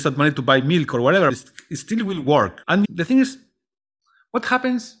it will use that money to buy milk or whatever. It still will work. And the thing is, what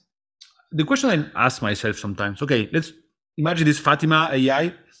happens? The question I ask myself sometimes, okay, let's imagine this Fatima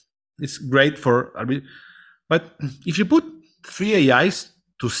AI. It's great for, but if you put 3 AIs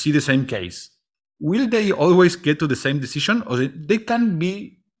to see the same case, will they always get to the same decision, or they can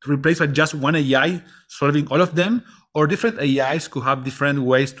be replaced by just one AI solving all of them, or different AIs could have different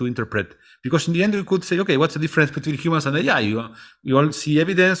ways to interpret? Because in the end, we could say, okay, what's the difference between humans and AI? We all see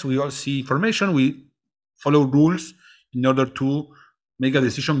evidence, we all see information, we follow rules in order to make a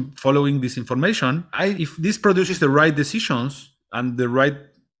decision following this information. If this produces the right decisions and the right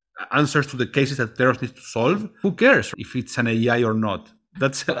answers to the cases that Kleros needs to solve, who cares if it's an AI or not?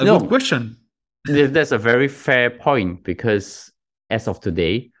 That's a good question. That's a very fair point, because as of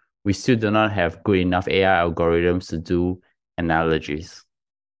today, we still do not have good enough AI algorithms to do analogies,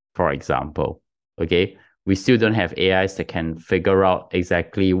 for example. Okay, we still don't have AIs that can figure out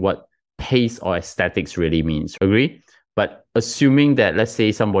exactly what pace or aesthetics really means. Agree? But assuming that, let's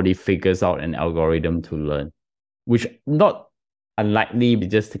say somebody figures out an algorithm to learn, which not unlikely, it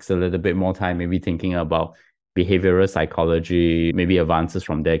just takes a little bit more time, maybe thinking about behavioral psychology, maybe advances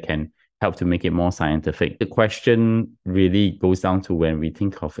from there can help to make it more scientific. The question really goes down to when we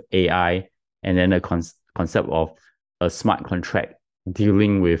think of AI and then the concept of a smart contract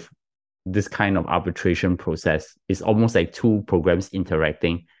dealing with this kind of arbitration process. It's almost like two programs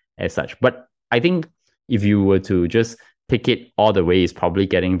interacting as such. But I think if you were to just take it all the way, it's probably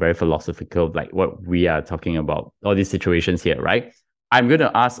getting very philosophical, like what we are talking about, all these situations here, right? I'm going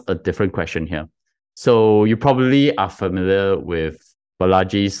to ask a different question here. So you probably are familiar with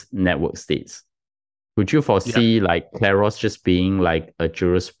Balaji's network states. Could you foresee like Kleros just being like a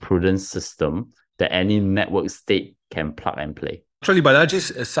jurisprudence system that any network state can plug and play? Actually,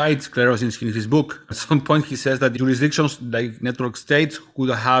 Balaji cites Kleros in his book. At some point, he says that jurisdictions like network states could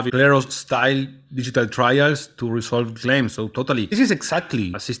have Kleros-style digital trials to resolve claims. So totally, this is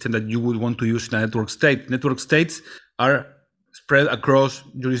exactly a system that you would want to use in a network state. Network states are spread across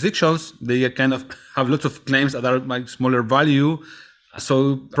jurisdictions. They kind of have lots of claims that are like smaller value.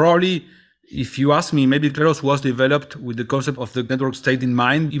 So probably, if you ask me, maybe Kleros was developed with the concept of the network state in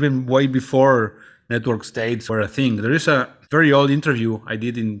mind, even way before network states were a thing. There is a very old interview I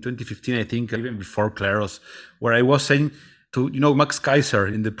did in 2015, I think, even before Kleros, where I was saying to, Max Kaiser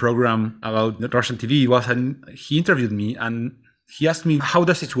in the program about Russian TV, he interviewed me and he asked me, how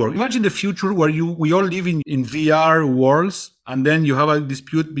does it work? Imagine the future where we all live in VR worlds, and then you have a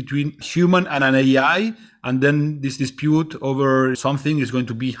dispute between human and an AI, and then this dispute over something is going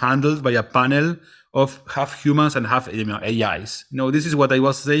to be handled by a panel of half humans and half AIs. This is what I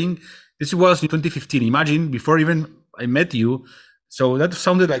was saying. This was in 2015. Imagine, before even I met you. So that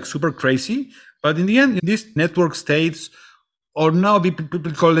sounded like super crazy. But in the end, these network states, or now people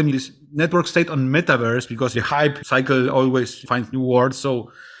call them this network state on metaverse, because the hype cycle always finds new words.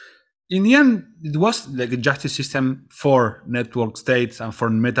 So in the end, it was like a justice system for network states and for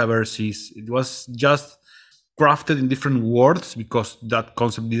metaverses. It was just crafted in different words because that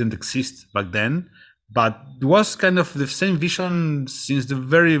concept didn't exist back then. But it was kind of the same vision since the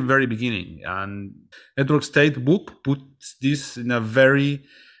very, very beginning. And Network State book puts this in a very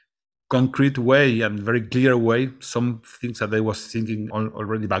concrete way and very clear way some things that I was thinking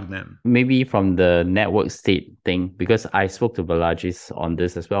already back then. Maybe from the network state thing, because I spoke to Balajis on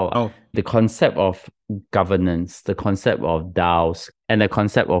this as well. Oh. The concept of governance, the concept of DAOs, and the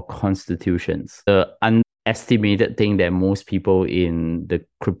concept of constitutions. The underestimated thing that most people in the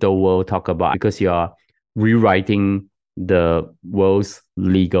crypto world talk about, because you are rewriting the world's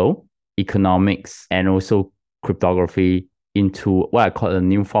legal, economics, and also cryptography into what I call a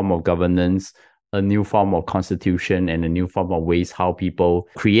new form of governance, a new form of constitution, and a new form of ways how people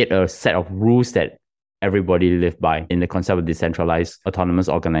create a set of rules that everybody live by in the concept of decentralized autonomous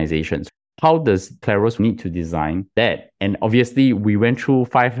organizations. How does Kleros need to design that? And obviously, we went through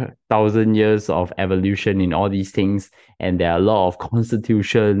 5,000 years of evolution in all these things, and there are a lot of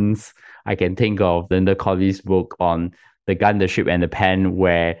constitutions. I can think of Linda Colley's book on The Gun, the Ship, and the Pen,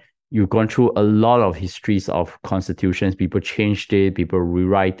 where you've gone through a lot of histories of constitutions. People changed it, people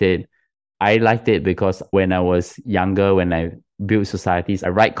rewrite it. I liked it because when I was younger, when I built societies, I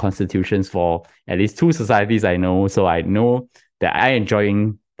write constitutions for at least 2 societies I know. So I know that I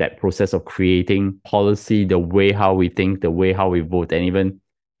enjoying that process of creating policy, the way how we think, the way how we vote. And even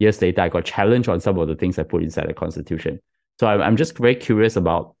years later, I got challenged on some of the things I put inside the constitution. So I'm just very curious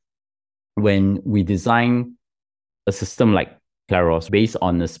about when we design a system like Kleros based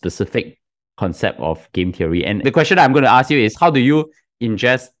on a specific concept of game theory. And the question I'm going to ask you is, how do you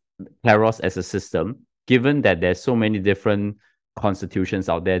ingest Kleros as a system, given that there's so many different constitutions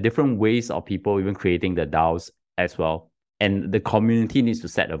out there, different ways of people even creating the DAOs as well, and the community needs to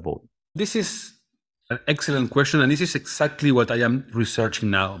set a vote? This is an excellent question, and this is exactly what I am researching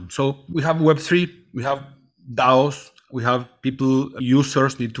now. So we have Web3, we have DAOs, we have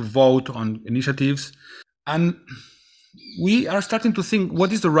users need to vote on initiatives, and we are starting to think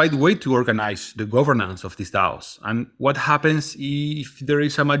what is the right way to organize the governance of these DAOs, and what happens if there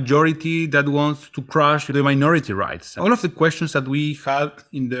is a majority that wants to crush the minority rights. All of the questions that we had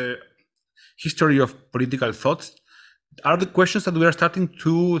in the history of political thoughts are the questions that we are starting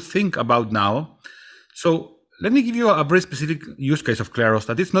to think about now. So let me give you a very specific use case of Kleros.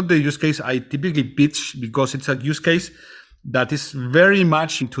 That is not the use case I typically pitch, because it's a use case that is very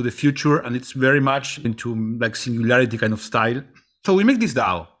much into the future, and it's very much into like singularity kind of style. So we make this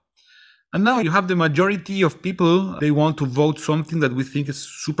DAO, and now you have the majority of people, they want to vote something that we think is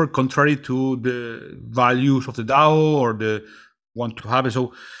super contrary to the values of the DAO or the want to have it.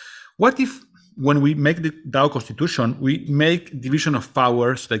 So what if when we make the DAO constitution, we make division of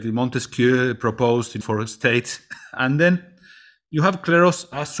powers like Montesquieu proposed for states, and then you have Kleros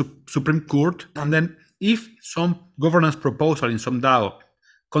as Supreme Court, and then if some governance proposal in some DAO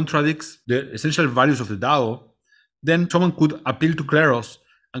contradicts the essential values of the DAO, then someone could appeal to Kleros,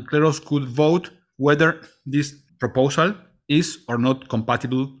 and Kleros could vote whether this proposal is or not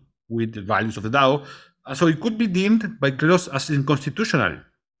compatible with the values of the DAO. So it could be deemed by Kleros as unconstitutional,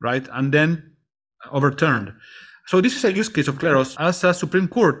 right? And then overturned. So this is a use case of Kleros as a Supreme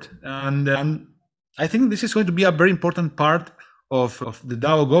Court. And I think this is going to be a very important part of the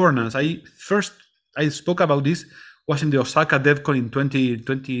DAO governance. I spoke about this, was in the Osaka DevCon in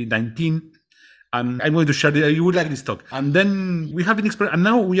 2019, and I'm going to share you would like this talk. And then we have been exploring, and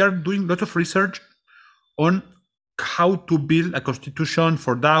now we are doing lots of research on how to build a constitution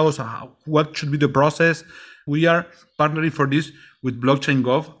for DAOs, what should be the process. We are partnering for this with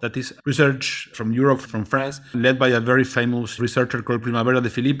Blockchain.gov, that is research from Europe, from France, led by a very famous researcher called Primavera de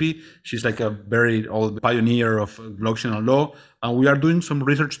Filippi. She's like a very old pioneer of blockchain and law. And we are doing some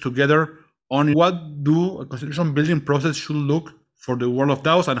research together on what a constitution building process should look for the world of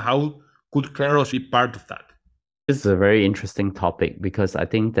DAOs, and how could Kleros be part of that. This is a very interesting topic, because I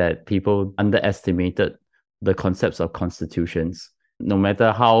think that people underestimated the concepts of constitutions. No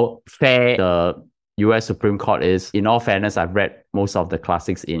matter how fair the US Supreme Court is, in all fairness, I've read most of the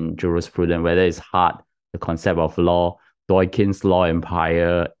classics in jurisprudence, whether it's Hart, the concept of law, Dawkins' Law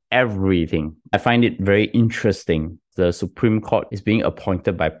Empire, everything. I find it very interesting. The Supreme Court is being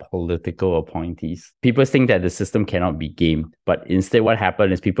appointed by political appointees. People think that the system cannot be gamed, but instead what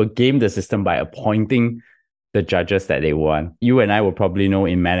happened is people game the system by appointing the judges that they want. You and I will probably know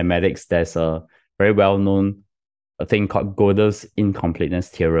in mathematics, there's a very well-known thing called Gödel's incompleteness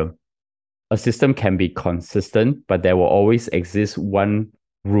theorem. A system can be consistent, but there will always exist one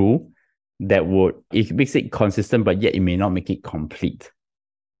rule that it makes it consistent, but yet it may not make it complete.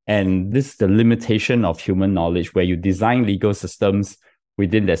 And this is the limitation of human knowledge, where you design legal systems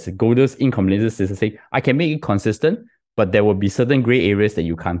within that. Gödel's incompleteness is to say, I can make it consistent, but there will be certain gray areas that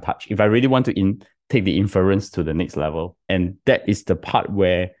you can't touch if I really want to take the inference to the next level. And that is the part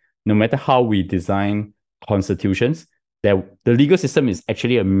where no matter how we design constitutions, that the legal system is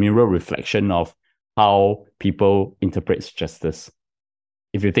actually a mirror reflection of how people interpret justice.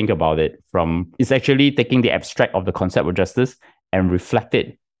 If you think about it, it's actually taking the abstract of the concept of justice and reflect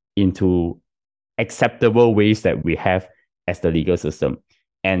it into acceptable ways that we have as the legal system.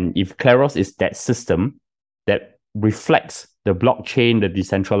 And if Kleros is that system that reflects the blockchain, the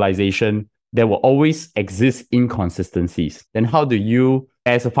decentralization, there will always exist inconsistencies. Then how do you,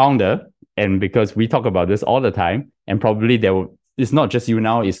 as a founder, and because we talk about this all the time, and probably it's not just you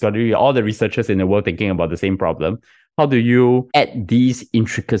now, it's got to be all the researchers in the world thinking about the same problem. How do you add these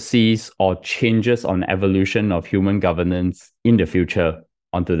intricacies or changes on evolution of human governance in the future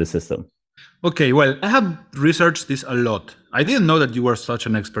onto the system? Okay, well, I have researched this a lot. I didn't know that you were such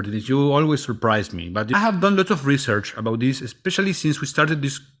an expert in this. You always surprise me. But I have done lots of research about this, especially since we started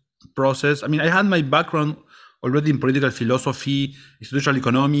this process. I mean, I had my background already in political philosophy, institutional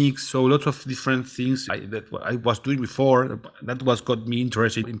economics, so lots of different things that I was doing before. That was got me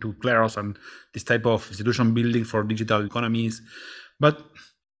interested into Kleros and this type of institution building for digital economies. But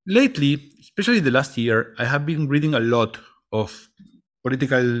lately, especially the last year, I have been reading a lot of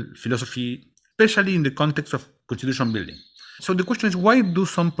political philosophy, especially in the context of constitution building. So the question is, why do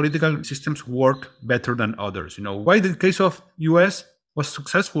some political systems work better than others? Why the case of US was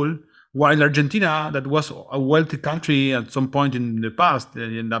successful while Argentina, that was a wealthy country at some point in the past,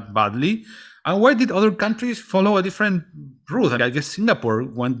 ended up badly? And why did other countries follow a different route? I guess Singapore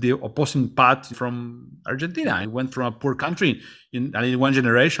went the opposing path from Argentina. It went from a poor country and in one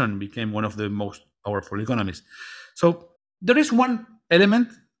generation became one of the most powerful economies. So there is one element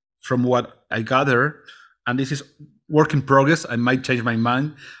from what I gather, and this is work in progress. I might change my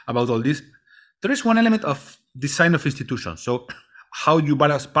mind about all this. There is one element of design of institutions. So how you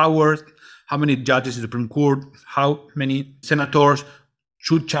balance powers, how many judges in the Supreme Court, how many senators,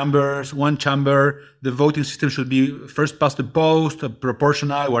 two chambers, one chamber, the voting system should be first past the post,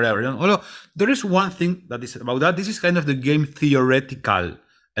 proportional, whatever. Although there is one thing that is about that. This is kind of the game theoretical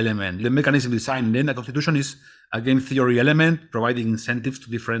element, the mechanism design. And then the constitution is a game theory element, providing incentives to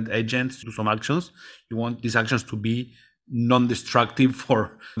different agents to do some actions. You want these actions to be non-destructive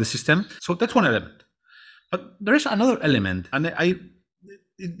for the system. So that's one element. But there is another element, and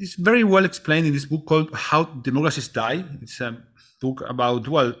it's very well explained in this book called How Democracies Die. It's a book about,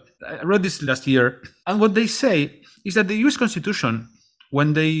 I read this last year, and what they say is that the US Constitution,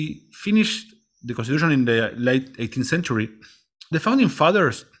 when they finished the Constitution in the late 18th century, the founding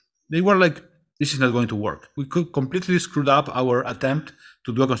fathers, they were like, this is not going to work. We could completely screwed up our attempt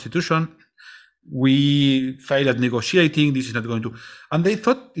to do a constitution. We failed at negotiating. This is not going to, and they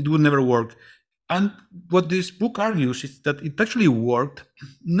thought it would never work. And what this book argues is that it actually worked,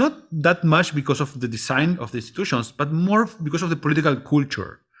 not that much because of the design of the institutions, but more because of the political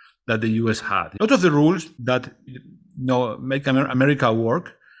culture that the US had. A lot of the rules that make America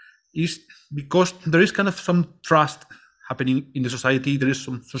work is because there is kind of some trust happening in the society. There is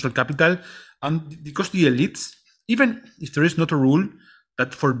some social capital, and because the elites, even if there is not a rule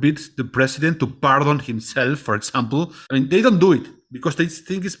that forbids the president to pardon himself, for example, they don't do it because they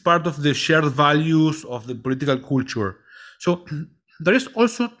think it's part of the shared values of the political culture. So there is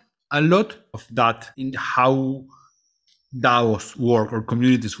also a lot of that in how DAOs work or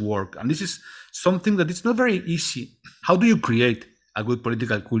communities work. And this is something that is not very easy. How do you create a good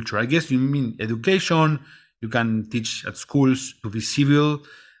political culture? I guess you mean education. You can teach at schools to be civil.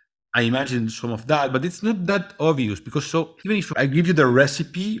 I imagine some of that, but it's not that obvious because even if I give you the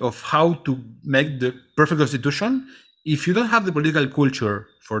recipe of how to make the perfect constitution, if you don't have the political culture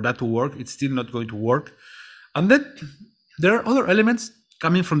for that to work, it's still not going to work. And then there are other elements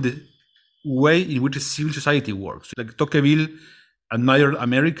coming from the way in which civil society works. Like Tocqueville admired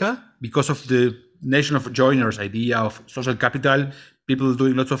America because of the nation of joiners idea of social capital, people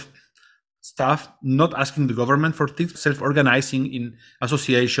doing lots of stuff, not asking the government for things, self-organizing in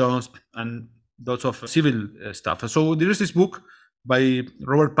associations and lots of civil stuff. So there is this book by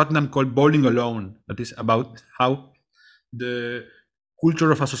Robert Putnam called Bowling Alone that is about how the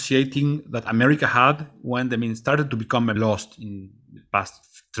culture of associating that America had when started to become lost in the past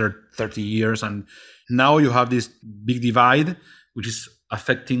 30 years. And now you have this big divide, which is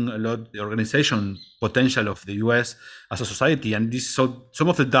affecting a lot the organization potential of the US as a society. And so some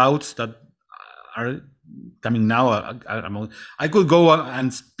of the doubts that are coming now. I could go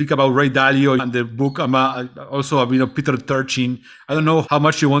and speak about Ray Dalio and the book. Also, Peter Turchin. I don't know how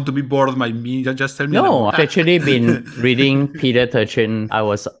much you want to be bored by me. Just tell me. No, I've actually been reading Peter Turchin.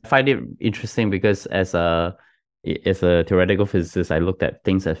 I find it interesting because as a theoretical physicist, I looked at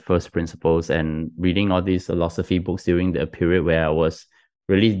things as first principles and reading all these philosophy books during the period where I was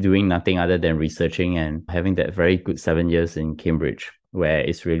really doing nothing other than researching and having that very good 7 years in Cambridge, where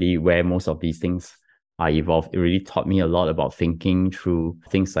it's really where most of these things are evolved. It really taught me a lot about thinking through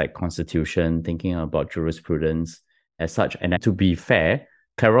things like constitution, thinking about jurisprudence as such. And to be fair,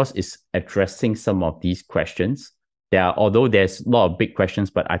 Kleros is addressing some of these questions. Although there's a lot of big questions,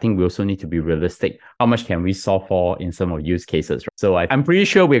 but I think we also need to be realistic. How much can we solve for in some of use cases? Right? So I'm pretty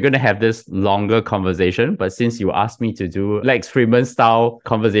sure we're going to have this longer conversation, but since you asked me to do Lex Fridman style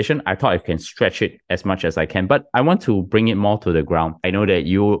conversation, I thought I can stretch it as much as I can, but I want to bring it more to the ground. I know that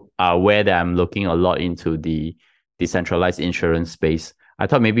you are aware that I'm looking a lot into the decentralized insurance space. I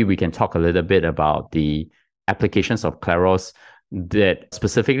thought maybe we can talk a little bit about the applications of Kleros that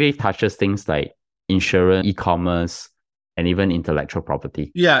specifically touches things like insurance, e-commerce, and even intellectual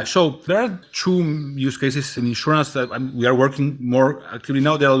property. Yeah, so there are two use cases in insurance that we are working more actively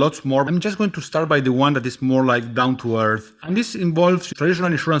now. There are lots more. I'm just going to start by the one that is more like down to earth. And this involves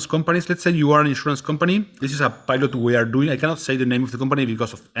traditional insurance companies. Let's say you are an insurance company. This is a pilot we are doing. I cannot say the name of the company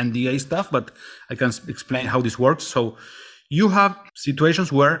because of NDA stuff, but I can explain how this works. So you have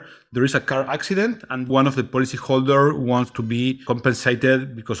situations where there is a car accident and one of the policyholder wants to be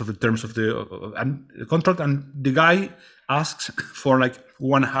compensated because of the terms of the contract, and the guy asks for like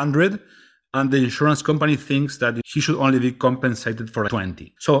 100 and the insurance company thinks that he should only be compensated for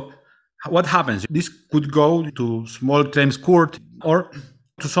 20. So what happens? This could go to small claims court or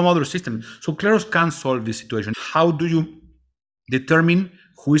to some other system. So Kleros can solve this situation. How do you determine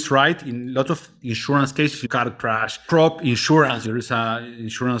who is right? In lots of insurance cases, car crash, crop insurance, there is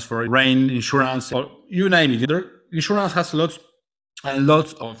insurance for rain insurance, or you name it. Insurance has lots and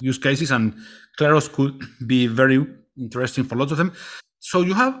lots of use cases, and Kleros could be very interesting for lots of them. So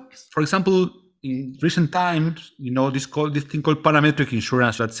you have, for example, in recent times, this thing called parametric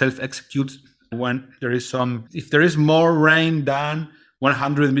insurance that self-executes when there is if there is more rain than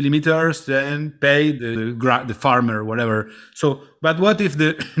 100 millimeters, then pay the farmer, whatever. So, but what if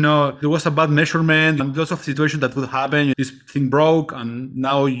there was a bad measurement and lots of situations that could happen? This thing broke and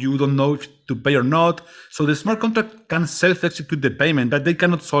now you don't know if to pay or not. So the smart contract can self-execute the payment, but they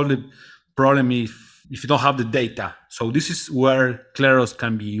cannot solve the problem if you don't have the data. So this is where Kleros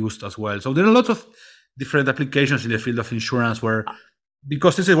can be used as well. So there are lots of different applications in the field of insurance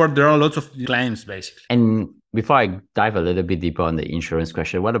because this is where there are lots of claims, basically. And before I dive a little bit deeper on the insurance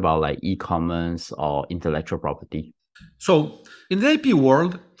question, what about like e-commerce or intellectual property? So in the IP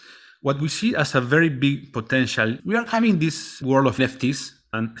world, what we see as a very big potential, we are having this world of NFTs.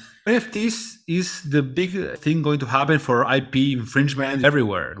 And NFTs is the big thing going to happen for IP infringement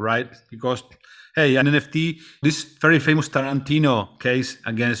everywhere, right? Because, hey, an NFT, this very famous Tarantino case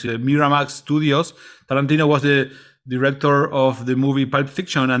against Miramax Studios, Tarantino was the director of the movie Pulp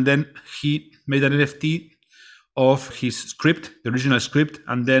Fiction, and then he made an NFT of his script, the original script,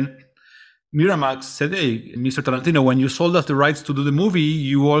 and then Miramax said, hey, Mr. Tarantino, when you sold us the rights to do the movie,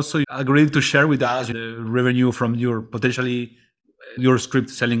 you also agreed to share with us the revenue from your script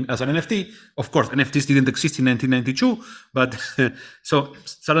selling as an NFT. Of course, NFTs didn't exist in 1992, but so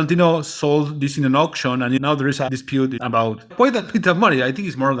Tarantino sold this in an auction, and now there is a dispute about quite a bit of money. I think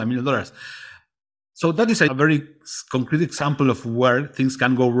it's more than $1 million. So that is a very concrete example of where things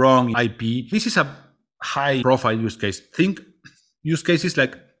can go wrong in IP. This is a high profile use case. Think use cases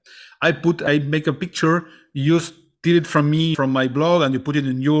like I make a picture, you steal it from my blog, and you put it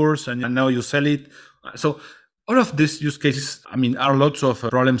in yours, and now you sell it. So all of these use cases, are lots of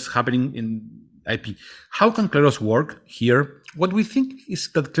problems happening in IP. How can Kleros work here? What we think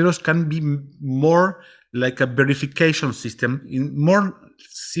is that Kleros can be more like a verification system, more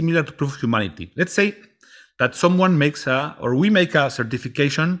similar to proof of humanity. Let's say that someone we make a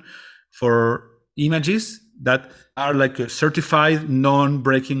certification for images that are like a certified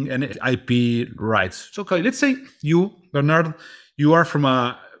non-breaking IP rights. So okay, let's say you, Bernard, you are from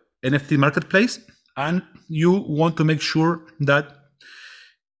a NFT marketplace and you want to make sure that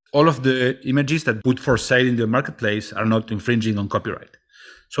all of the images that put for sale in the marketplace are not infringing on copyright.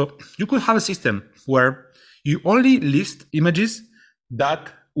 So you could have a system where you only list images that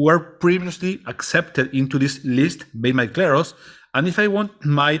were previously accepted into this list made by Kleros. And if I want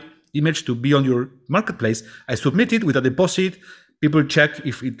my image to be on your marketplace, I submit it with a deposit. People check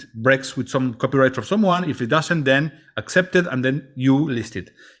if it breaks with some copyright from someone. If it doesn't, then accept it, and then you list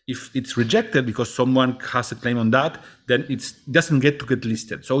it. If it's rejected because someone has a claim on that, then it doesn't get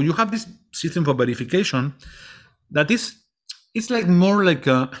listed. So you have this system for verification that it's like more like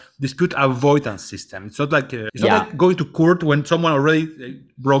a dispute avoidance system. It's not like not like going to court when someone already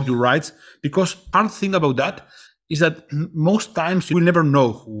broke your rights, because part thing about that is that most times you will never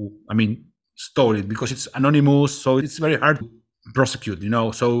know who, stole it, because it's anonymous. So it's very hard to prosecute,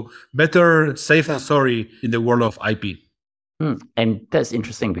 so better safe than sorry in the world of IP. And that's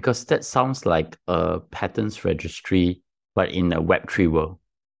interesting because that sounds like a patents registry, but in a Web3 world,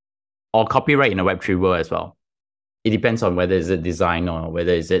 or copyright in a Web3 world as well. It depends on whether it's a design or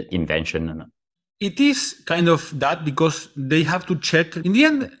whether it's an invention or not. It is kind of that because they have to check. In the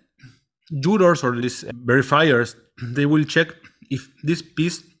end, jurors or these verifiers, they will check if this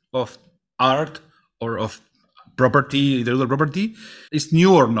piece of art or of property, intellectual property, is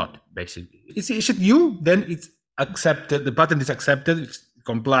new or not, basically. Is it new? Then it's accepted. The patent is accepted. It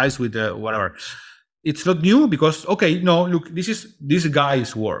complies with whatever. It's not new because, okay, no, look, this is this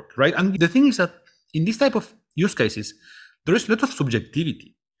guy's work, right? And the thing is that in this type of use cases, there is a lot of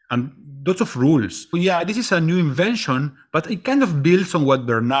subjectivity and lots of rules. Yeah, this is a new invention, but it kind of builds on what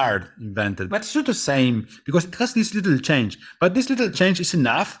Bernard invented. But it's not the same because it has this little change. But this little change is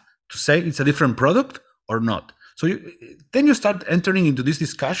enough to say it's a different product or not. So then you start entering into these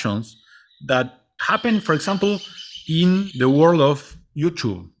discussions that happen, for example, in the world of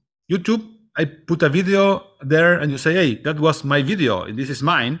YouTube. YouTube, I put a video there and you say, hey, that was my video, this is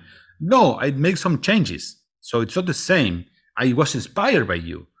mine. No, I make some changes. So it's not the same. I was inspired by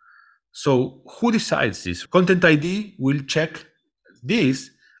you. So who decides this? Content ID will check this,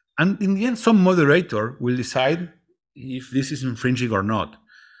 and in the end, some moderator will decide if this is infringing or not.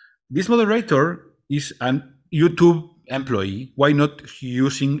 This moderator is a YouTube employee. Why not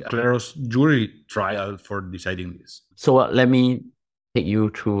using Claros jury trial for deciding this? So let me take you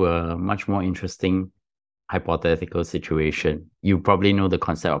through a much more interesting hypothetical situation. You probably know the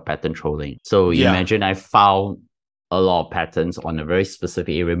concept of patent trolling. So imagine I found a lot of patents on a very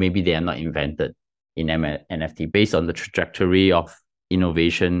specific area. Maybe they are not invented in NFT. Based on the trajectory of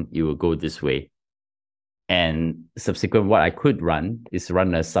innovation, it will go this way. And subsequent, what I could run is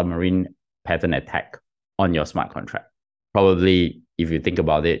run a submarine patent attack on your smart contract. Probably, if you think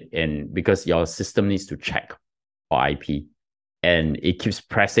about it, and because your system needs to check for IP, and it keeps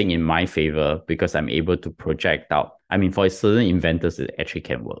pressing in my favor because I'm able to project out. I mean, for certain inventors, it actually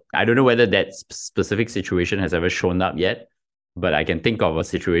can work. I don't know whether that specific situation has ever shown up yet, but I can think of a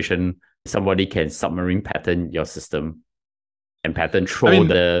situation somebody can submarine patent your system and patent troll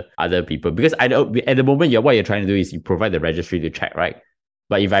the other people. Because I know at the moment, what you're trying to do is you provide the registry to check, right?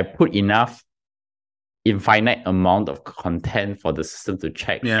 But if I put enough infinite amount of content for the system to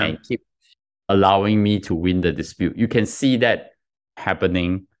check and keep allowing me to win the dispute, you can see that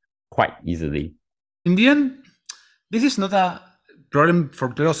happening quite easily. In the end, this is not a problem for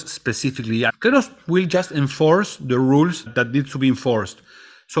Claros specifically. Claros will just enforce the rules that need to be enforced.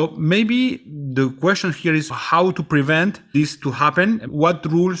 So maybe the question here is how to prevent this to happen. What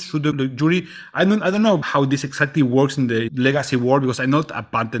rules should the jury? I don't know how this exactly works in the legacy world because I'm not a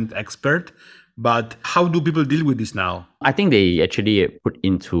patent expert. But how do people deal with this now? I think they actually put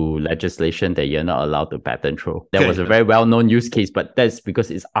into legislation that you're not allowed to patent troll. That was a very well-known use case, but that's because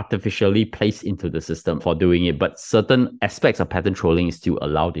it's artificially placed into the system for doing it. But certain aspects of patent trolling is still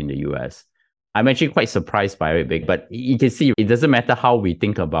allowed in the US. I'm actually quite surprised by it, but you can see it doesn't matter how we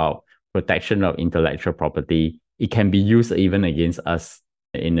think about protection of intellectual property. It can be used even against us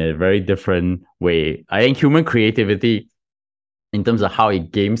in a very different way. I think human creativity, in terms of how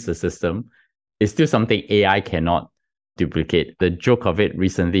it games the system, is still something AI cannot duplicate. The joke of it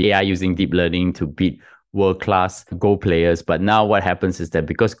recently, AI using deep learning to beat world-class Go players. But now what happens is that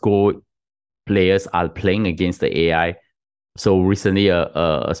because Go players are playing against the AI, so recently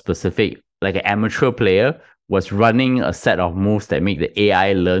a specific, like an amateur player was running a set of moves that make the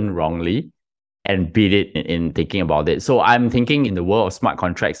AI learn wrongly and beat it in thinking about it. So I'm thinking in the world of smart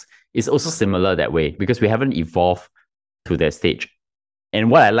contracts, it's also similar that way because we haven't evolved to that stage. And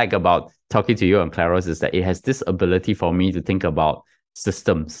what I like about talking to you on Claros is that it has this ability for me to think about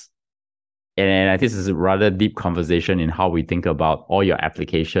systems. And I think this is a rather deep conversation in how we think about all your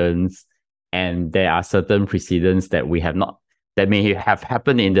applications. And there are certain precedents that we have not, that may have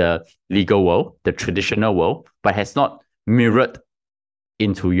happened in the legal world, the traditional world, but has not mirrored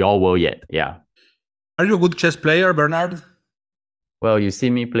into your world yet. Yeah. Are you a good chess player, Bernard? Well, you see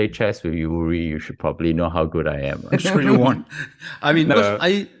me play chess with Yuri, you should probably know how good I am. I'm sure you won. I mean,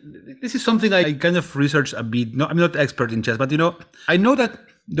 this is something I kind of researched a bit. No, I'm not expert in chess, but I know that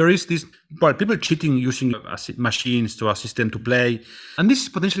there is this, people cheating using machines to assist them to play. And this is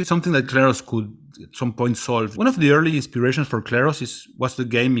potentially something that Claros could at some point solve. One of the early inspirations for Claros was the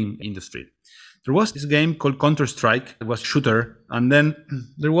gaming industry. There was this game called Counter-Strike. It was a shooter. And then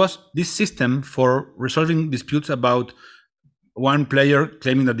there was this system for resolving disputes about one player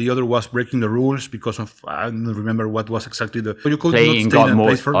claiming that the other was breaking the rules because of, I don't remember what was exactly you could playing not God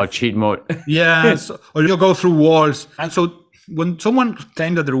mode or cheat mode. Yeah, or you go through walls. And so when someone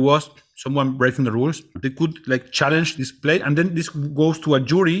claimed that there was someone breaking the rules, they could challenge this play, and then this goes to a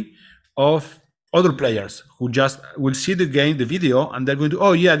jury of other players who just will see the video, and they're going to,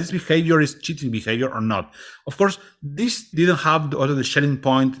 oh yeah, this behavior is cheating behavior or not. Of course, this didn't have the Schelling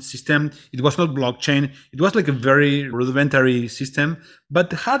point system. It was not blockchain. It was a very rudimentary system,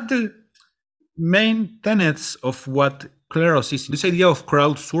 but had the main tenets of what Kleros is. This idea of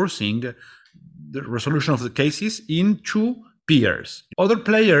crowdsourcing the resolution of the cases into peers. Other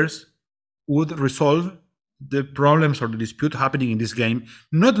players would resolve the problems or the dispute happening in this game,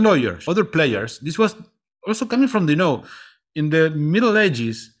 not lawyers, other players. This was also coming from in the Middle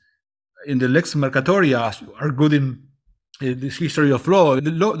Ages, in the Lex Mercatoria, as you are good in this history of law,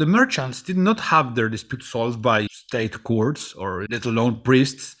 the merchants did not have their dispute solved by state courts or let alone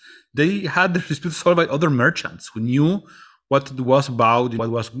priests. They had their dispute solved by other merchants who knew what it was about, what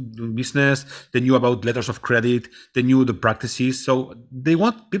was business. They knew about letters of credit. They knew the practices. So they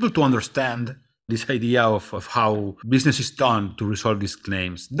want people to understand this idea of how business is done to resolve these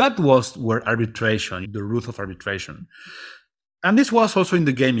claims. That was where arbitration, the root of arbitration. And this was also in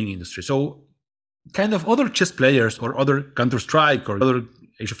the gaming industry. So kind of other chess players or other Counter-Strike or other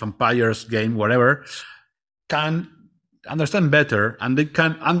Age of Empires game, whatever, can understand better, and they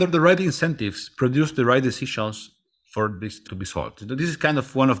can, under the right incentives, produce the right decisions for this to be solved. This is kind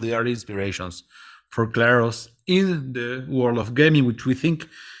of one of the early inspirations for Kleros in the world of gaming, which we think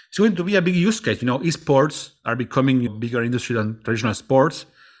is going to be a big use case. Esports are becoming a bigger industry than traditional sports,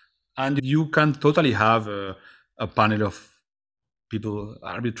 and you can totally have a panel of people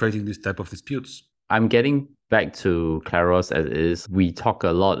arbitrating this type of disputes. I'm getting back to Kleros as is. We talk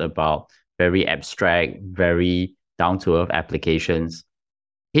a lot about very abstract, very down-to-earth applications.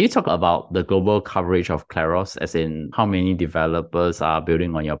 Can you talk about the global coverage of Kleros, as in how many developers are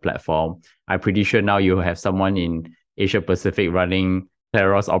building on your platform? I'm pretty sure now you have someone in Asia Pacific running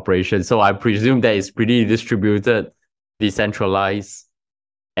Kleros operations, so I presume that it's pretty distributed, decentralized.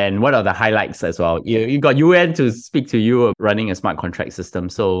 And what are the highlights as well? You got UN to speak to you running a smart contract system,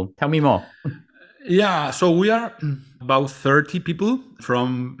 so tell me more. Yeah, so we are about 30 people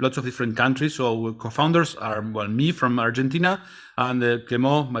from lots of different countries. So co-founders are, me from Argentina, and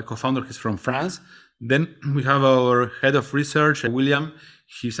Clément, my co-founder, is from France. Then we have our head of research, William.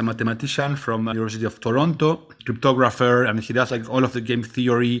 He's a mathematician from the University of Toronto, cryptographer, and he does all of the game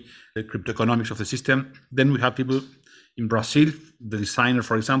theory, the crypto economics of the system. Then we have people in Brazil, the designer,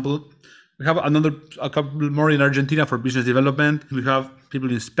 for example. We have a couple more in Argentina for business development. We have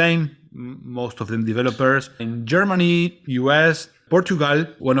people in Spain, most of them developers. In Germany, US, Portugal,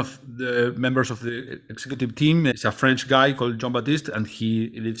 one of the members of the executive team is a French guy called Jean-Baptiste, and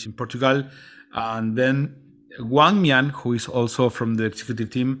he lives in Portugal. And then Wang Mian, who is also from the executive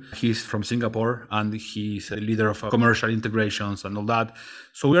team, he's from Singapore, and he's a leader of commercial integrations and all that.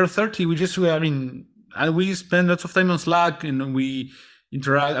 So we are 30. And we spend lots of time on Slack, and we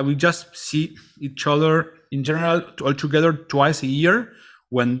interact, and we just see each other in general all together twice a year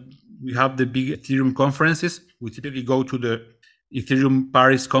when we have the big Ethereum conferences. We typically go to the Ethereum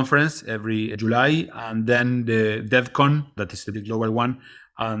Paris conference every July, and then the DevCon, that is the big global one.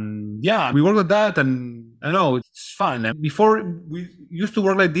 And yeah, we work with that, and I know it's fun. And before, we used to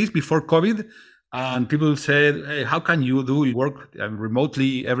work like this before COVID, and people said, hey, how can you do your work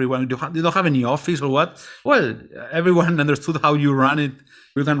remotely? Everyone, you don't have any office or what? Well, everyone understood how you run it.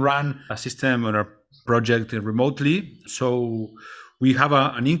 You can run a system or a project remotely. So we have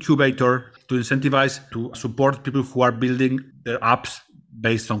an incubator to incentivize, to support people who are building their apps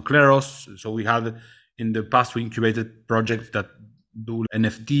based on Kleros. So we had, in the past, we incubated projects that do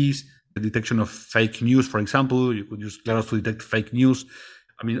NFTs, the detection of fake news, for example. You could use Kleros to detect fake news.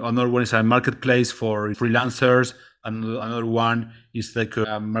 Another one is a marketplace for freelancers, and another one is like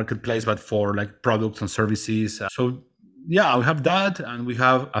a marketplace, but for products and services. So yeah, we have that, and we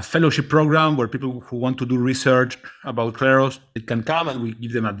have a fellowship program where people who want to do research about Kleros, it can come and we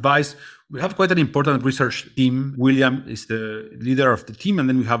give them advice. We have quite an important research team. William is the leader of the team, and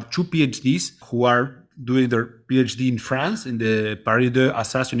then we have 2 PhDs who are doing their PhD in France, in the Paris 2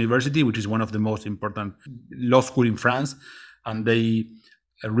 Assas University, which is one of the most important law school in France, and they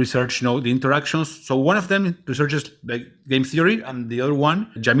research the interactions. So one of them researches game theory, and the other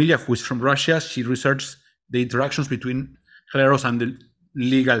one, Jamilia, who is from Russia, she researches the interactions between Kleros and the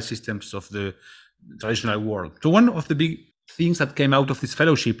legal systems of the traditional world. So one of the big things that came out of this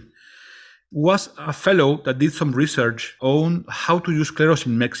fellowship was a fellow that did some research on how to use Kleros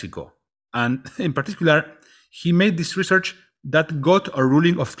in Mexico. And in particular, he made this research that got a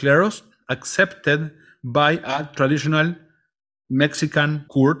ruling of Kleros accepted by a traditional Mexican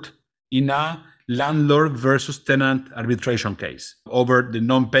court in a landlord versus tenant arbitration case over the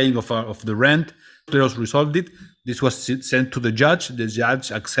non-paying of the rent. Kleros resolved it. This was sent to the judge. The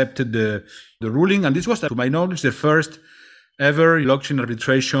judge accepted the ruling. And this was, to my knowledge, the first ever blockchain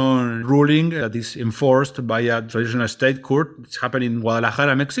arbitration ruling that is enforced by a traditional state court. It's happened in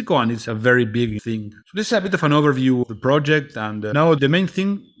Guadalajara, Mexico, and it's a very big thing. So this is a bit of an overview of the project. And now the main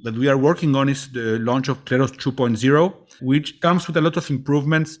thing that we are working on is the launch of Kleros 2.0, which comes with a lot of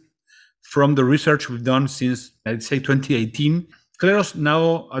improvements from the research we've done since, I'd say, 2018. Kleros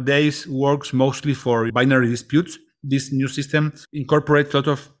nowadays works mostly for binary disputes. This new system incorporates a lot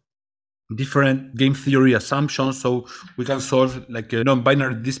of different game theory assumptions, so we can solve like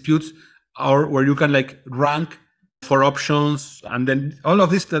non-binary disputes, or where you can like rank for options, and then all of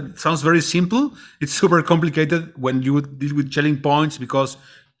this that sounds very simple. It's super complicated when you deal with Schelling points, because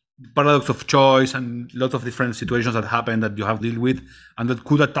paradox of choice and a lot of different situations that happen that you have to deal with and that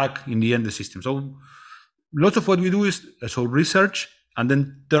could attack in the end the system. So lots of what we do is research and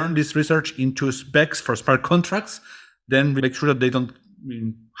then turn this research into specs for smart contracts. Then we make sure that they don't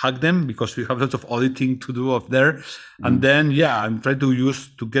hack them, because we have lots of auditing to do up there. And then, I'm trying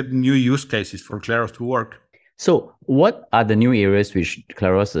to get new use cases for Kleros to work. So what are the new areas which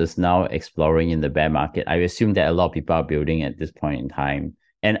Kleros is now exploring in the bear market? I assume that a lot of people are building at this point in time.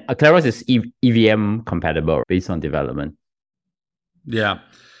 And Kleros is EVM compatible based on development. Yeah.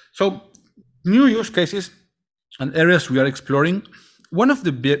 So new use cases and areas we are exploring. One of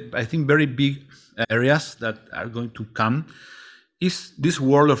the I think very big areas that are going to come is this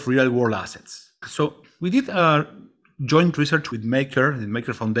world of real world assets. So we did a joint research with Maker, the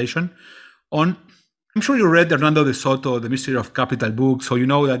Maker Foundation, on, I'm sure you read Hernando de Soto, The Mystery of Capital book, so you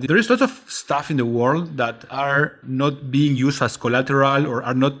know that there is lots of stuff in the world that are not being used as collateral or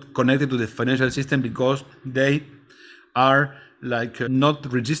are not connected to the financial system because they are like not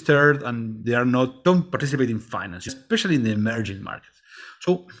registered and they don't participate in finance, especially in the emerging markets.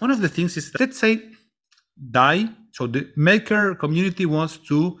 So one of the things is, let's say DAI, so the Maker community wants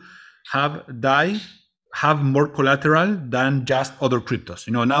to have DAI have more collateral than just other cryptos.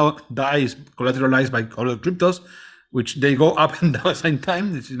 Now DAI is collateralized by other cryptos, which they go up and down at the same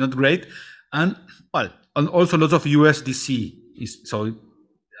time. This is not great. And also lots of USDC is so,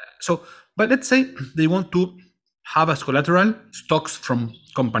 but let's say they want to have as collateral stocks from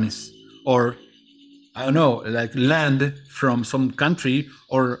companies, or I don't know, like land from some country,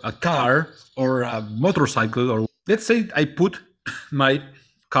 or a car or a motorcycle, or let's say I put my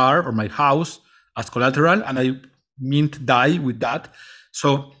car or my house as collateral and I mint DAI with that.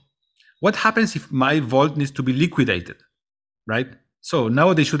 So what happens if my vault needs to be liquidated, right? So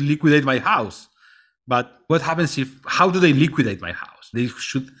now they should liquidate my house. But what happens how do they liquidate my house? It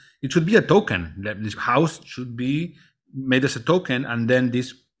should be a token. This house should be made as a token and then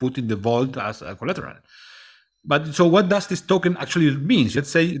this put in the vault as a collateral. But so what does this token actually mean?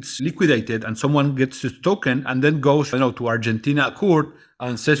 Let's say it's liquidated and someone gets this token and then goes to Argentina court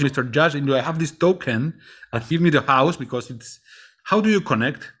and says, Mr. Judge, I have this token and give me the house, because it's, how do you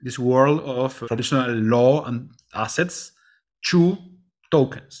connect this world of traditional law and assets to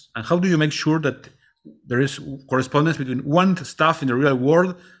tokens? And how do you make sure that there is correspondence between one stuff in the real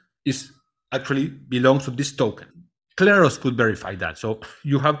world is actually belongs to this token? Kleros could verify that. So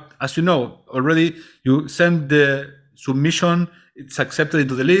you have, as you know, already you send the submission, it's accepted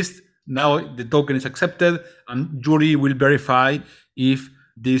into the list. Now the token is accepted and jury will verify if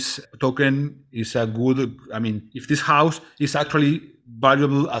this token is if this house is actually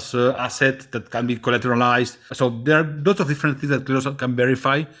valuable as an asset that can be collateralized. So there are lots of different things that Kleros can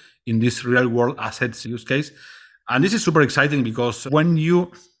verify in this real world assets use case. And this is super exciting because when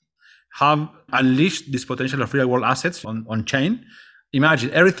you have unleashed this potential of real world assets on chain, imagine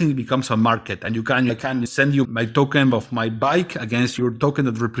everything becomes a market, and I can send you my token of my bike against your token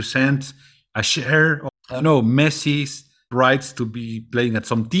that represents a share of, Messi's rights to be playing at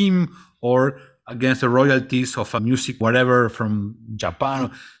some team, or against the royalties of a music, whatever, from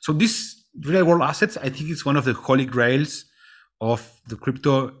Japan. So this real world assets, I think it's one of the holy grails of the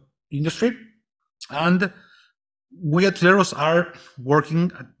crypto industry. And we at Kleros are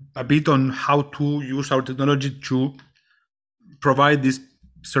working a bit on how to use our technology to provide this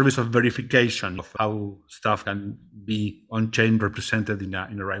service of verification of how stuff can be on-chain represented in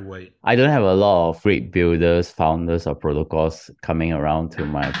the right way. I don't have a lot of great builders, founders of protocols coming around to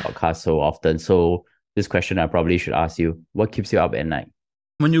my podcast so often. So this question I probably should ask you, what keeps you up at night?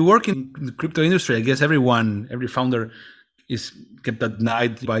 When you work in the crypto industry, I guess every founder is kept at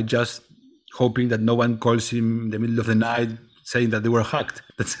night by just hoping that no one calls him in the middle of the night saying that they were hacked.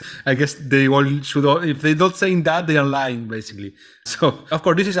 I guess they all should, if they don't saying that, they are lying, basically. So, of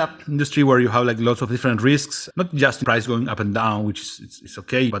course, this is an industry where you have like lots of different risks, not just price going up and down, which is it's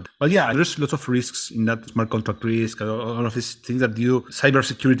okay. But yeah, there's lots of risks in that smart contract risk, all of these things that you,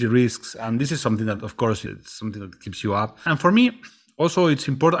 cybersecurity risks. And this is something that, of course, it's something that keeps you up. And for me, also, it's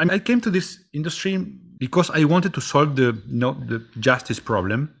important. I came to this industry because I wanted to solve the justice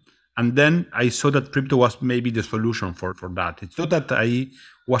problem. And then I saw that crypto was maybe the solution for that. It's not that I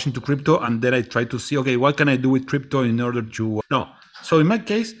was into crypto and then I tried to see, okay, what can I do with crypto in order to... No. So in my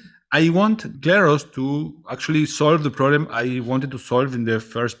case, I want Kleros to actually solve the problem I wanted to solve in the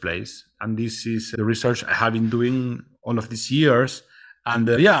first place. And this is the research I have been doing all of these years. And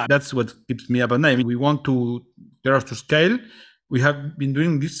that's what keeps me up at night. We want Kleros to scale. We have been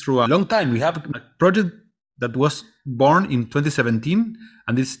doing this through a long time. We have a project that was born in 2017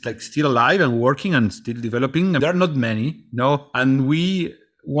 and it's like still alive and working and still developing. There are not many, and we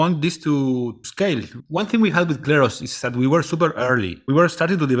want this to scale. One thing we had with Kleros is that we were super early. We were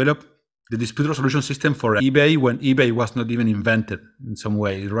starting to develop the dispute resolution system for eBay when eBay was not even invented in some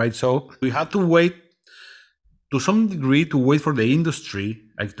way, right? So we had to wait to some degree for the industry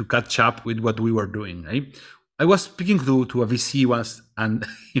to catch up with what we were doing, right? I was speaking to a VC once, and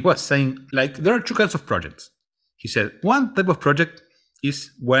he was saying, like, there are two kinds of projects. He said, one type of project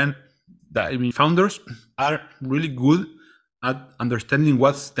is when the founders are really good at understanding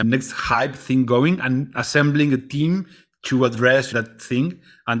what's the next hype thing going and assembling a team to address that thing.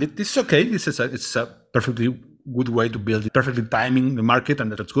 And it's okay. It's a perfectly good way to build it, perfectly timing the market,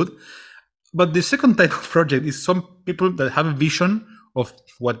 and that's good. But the second type of project is some people that have a vision of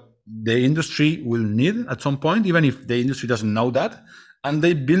what the industry will need at some point, even if the industry doesn't know that, and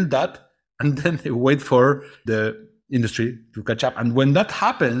they build that and then they wait for the industry to catch up. And when that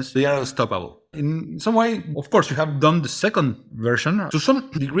happens, they are unstoppable. In some way, of course, you have done the second version. To some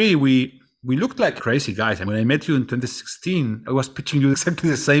degree, we looked like crazy guys. And when I met you in 2016, I was pitching you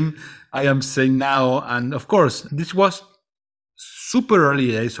exactly the same I am saying now. And of course, this was super early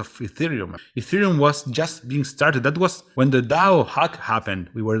days of Ethereum. Ethereum was just being started. That was when the DAO hack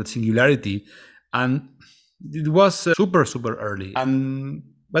happened. We were at Singularity, and it was super, super early.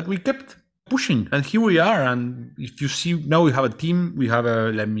 But we kept pushing, and here we are. And if you see, now we have a team, we have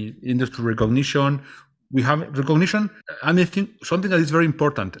industry recognition, we have recognition, and I think something that is very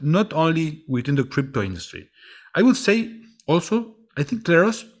important, not only within the crypto industry. I would say also, I think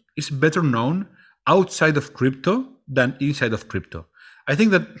Kleros is better known outside of crypto than inside of crypto. I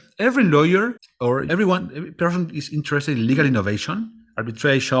think that every lawyer or every person is interested in legal innovation,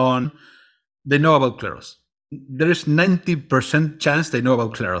 arbitration, they know about Kleros. There is 90% chance they know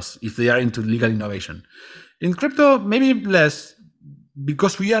about Kleros if they are into legal innovation. In crypto, maybe less,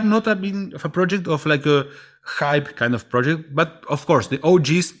 because we are not a project of like a hype kind of project. But of course, the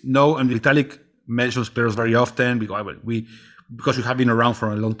OGs know, and Vitalik mentions Kleros very often because we have been around for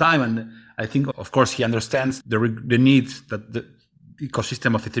a long time. And I think, of course, he understands the needs that the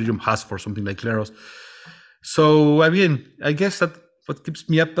ecosystem of Ethereum has for something like Kleros. So, I guess that what keeps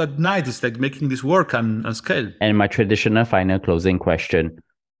me up at night is like making this work and scale. And my traditional final closing question,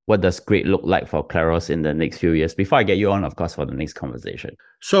 what does great look like for Kleros in the next few years? Before I get you on, of course, for the next conversation.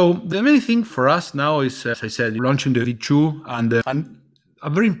 So the main thing for us now is, as I said, launching the V2, and a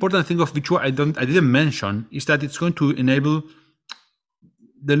very important thing of V2 I didn't mention is that it's going to enable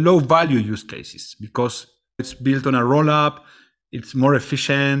the low value use cases because it's built on a roll-up, it's more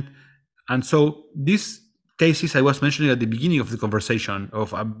efficient. And so these cases I was mentioning at the beginning of the conversation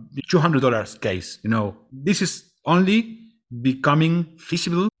of a $200 case, this is only becoming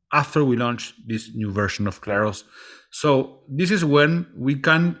feasible after we launch this new version of Kleros. So this is when we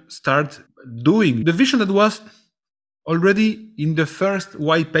can start doing the vision that was already in the first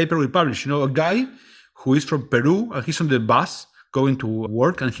white paper we published. A guy who is from Peru and he's on the bus going to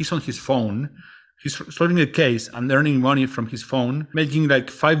work and he's on his phone. He's solving a case and earning money from his phone, making like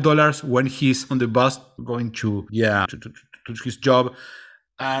 $5 when he's on the bus going to his job.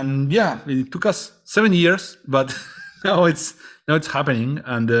 And it took us 7 years, but now it's happening,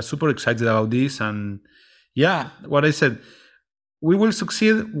 and super excited about this. And what I said, we will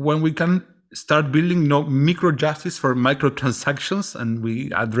succeed when we can start building micro justice for micro transactions, and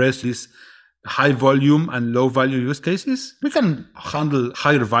we address this high volume and low value use cases. We can handle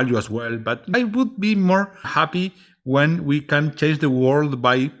higher value as well, but I would be more happy when we can change the world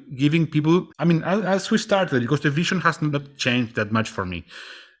by giving people, as we started, because the vision has not changed that much for me.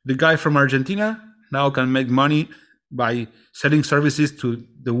 The guy from Argentina now can make money by selling services to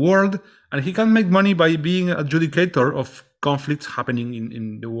the world, and he can make money by being an adjudicator of conflicts happening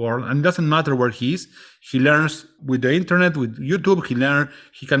in the world. And it doesn't matter where he is. He learns with the internet, with YouTube.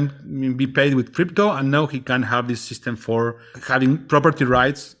 He can be paid with crypto, and now he can have this system for having property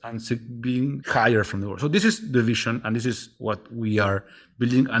rights and being hired from the world. So this is the vision, and this is what we are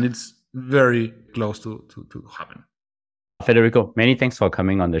building, and it's very close to happen. Federico, many thanks for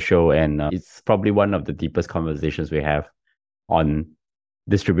coming on the show, and it's probably one of the deepest conversations we have on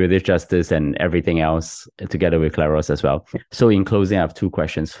distributed justice and everything else together with Kleros as well. So in closing, I have two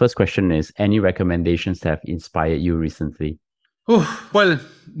questions. First question is, any recommendations that have inspired you recently? Well,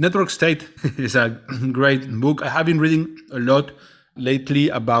 Network State is a great book. I have been reading a lot lately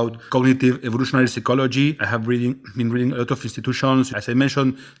about cognitive evolutionary psychology. I have been reading a lot of institutions. As I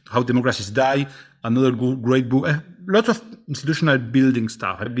mentioned, How Democracies Die, another great book. Lots of institutional building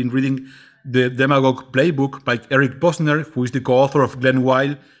stuff. I've been reading The Demagogue Playbook by Eric Posner, who is the co-author of Glenn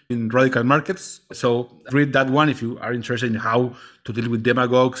Weil in Radical Markets. So read that one if you are interested in how to deal with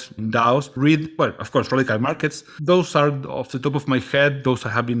demagogues in DAOs. Read, well, of course, Radical Markets. Those are off the top of my head. Those I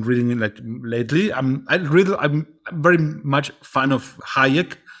have been reading lately. I'm very much fan of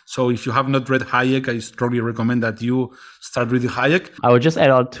Hayek. So if you have not read Hayek, I strongly recommend that you start reading Hayek. I would just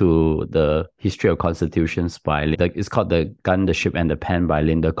add on to the History of Constitutions it's called The Gun, the Ship, and the Pen by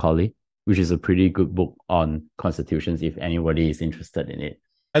Linda Colley, which is a pretty good book on constitutions if anybody is interested in it.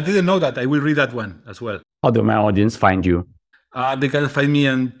 I didn't know that. I will read that one as well. How do my audience find you? They can find me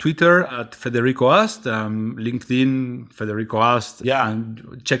on Twitter at Federico Ast, LinkedIn, Federico Ast. Yeah,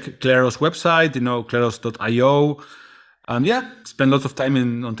 and check Kleros website, kleros.io. And spend lots of time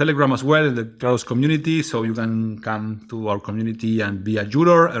on Telegram as well, in the Kleros community. So you can come to our community and be a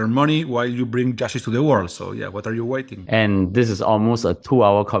juror, earn money while you bring justice to the world. So what are you waiting? And this is almost a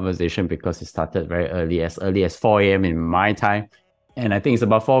 2-hour conversation because it started very early as 4 a.m. in my time. And I think it's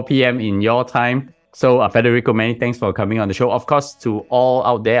about 4 p.m. in your time. So Federico, many thanks for coming on the show. Of course, to all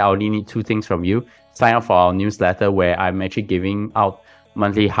out there, I only need 2 things from you. Sign up for our newsletter where I'm actually giving out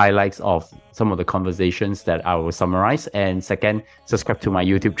monthly highlights of some of the conversations that I will summarize. And second, subscribe to my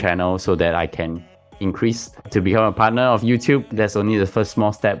YouTube channel so that I can increase to become a partner of YouTube. That's only the first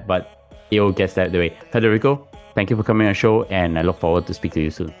small step, but it all gets that way. Federico, thank you for coming on the show, and I look forward to speak to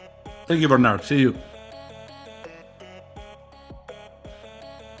you soon. Thank you, Bernard. See you.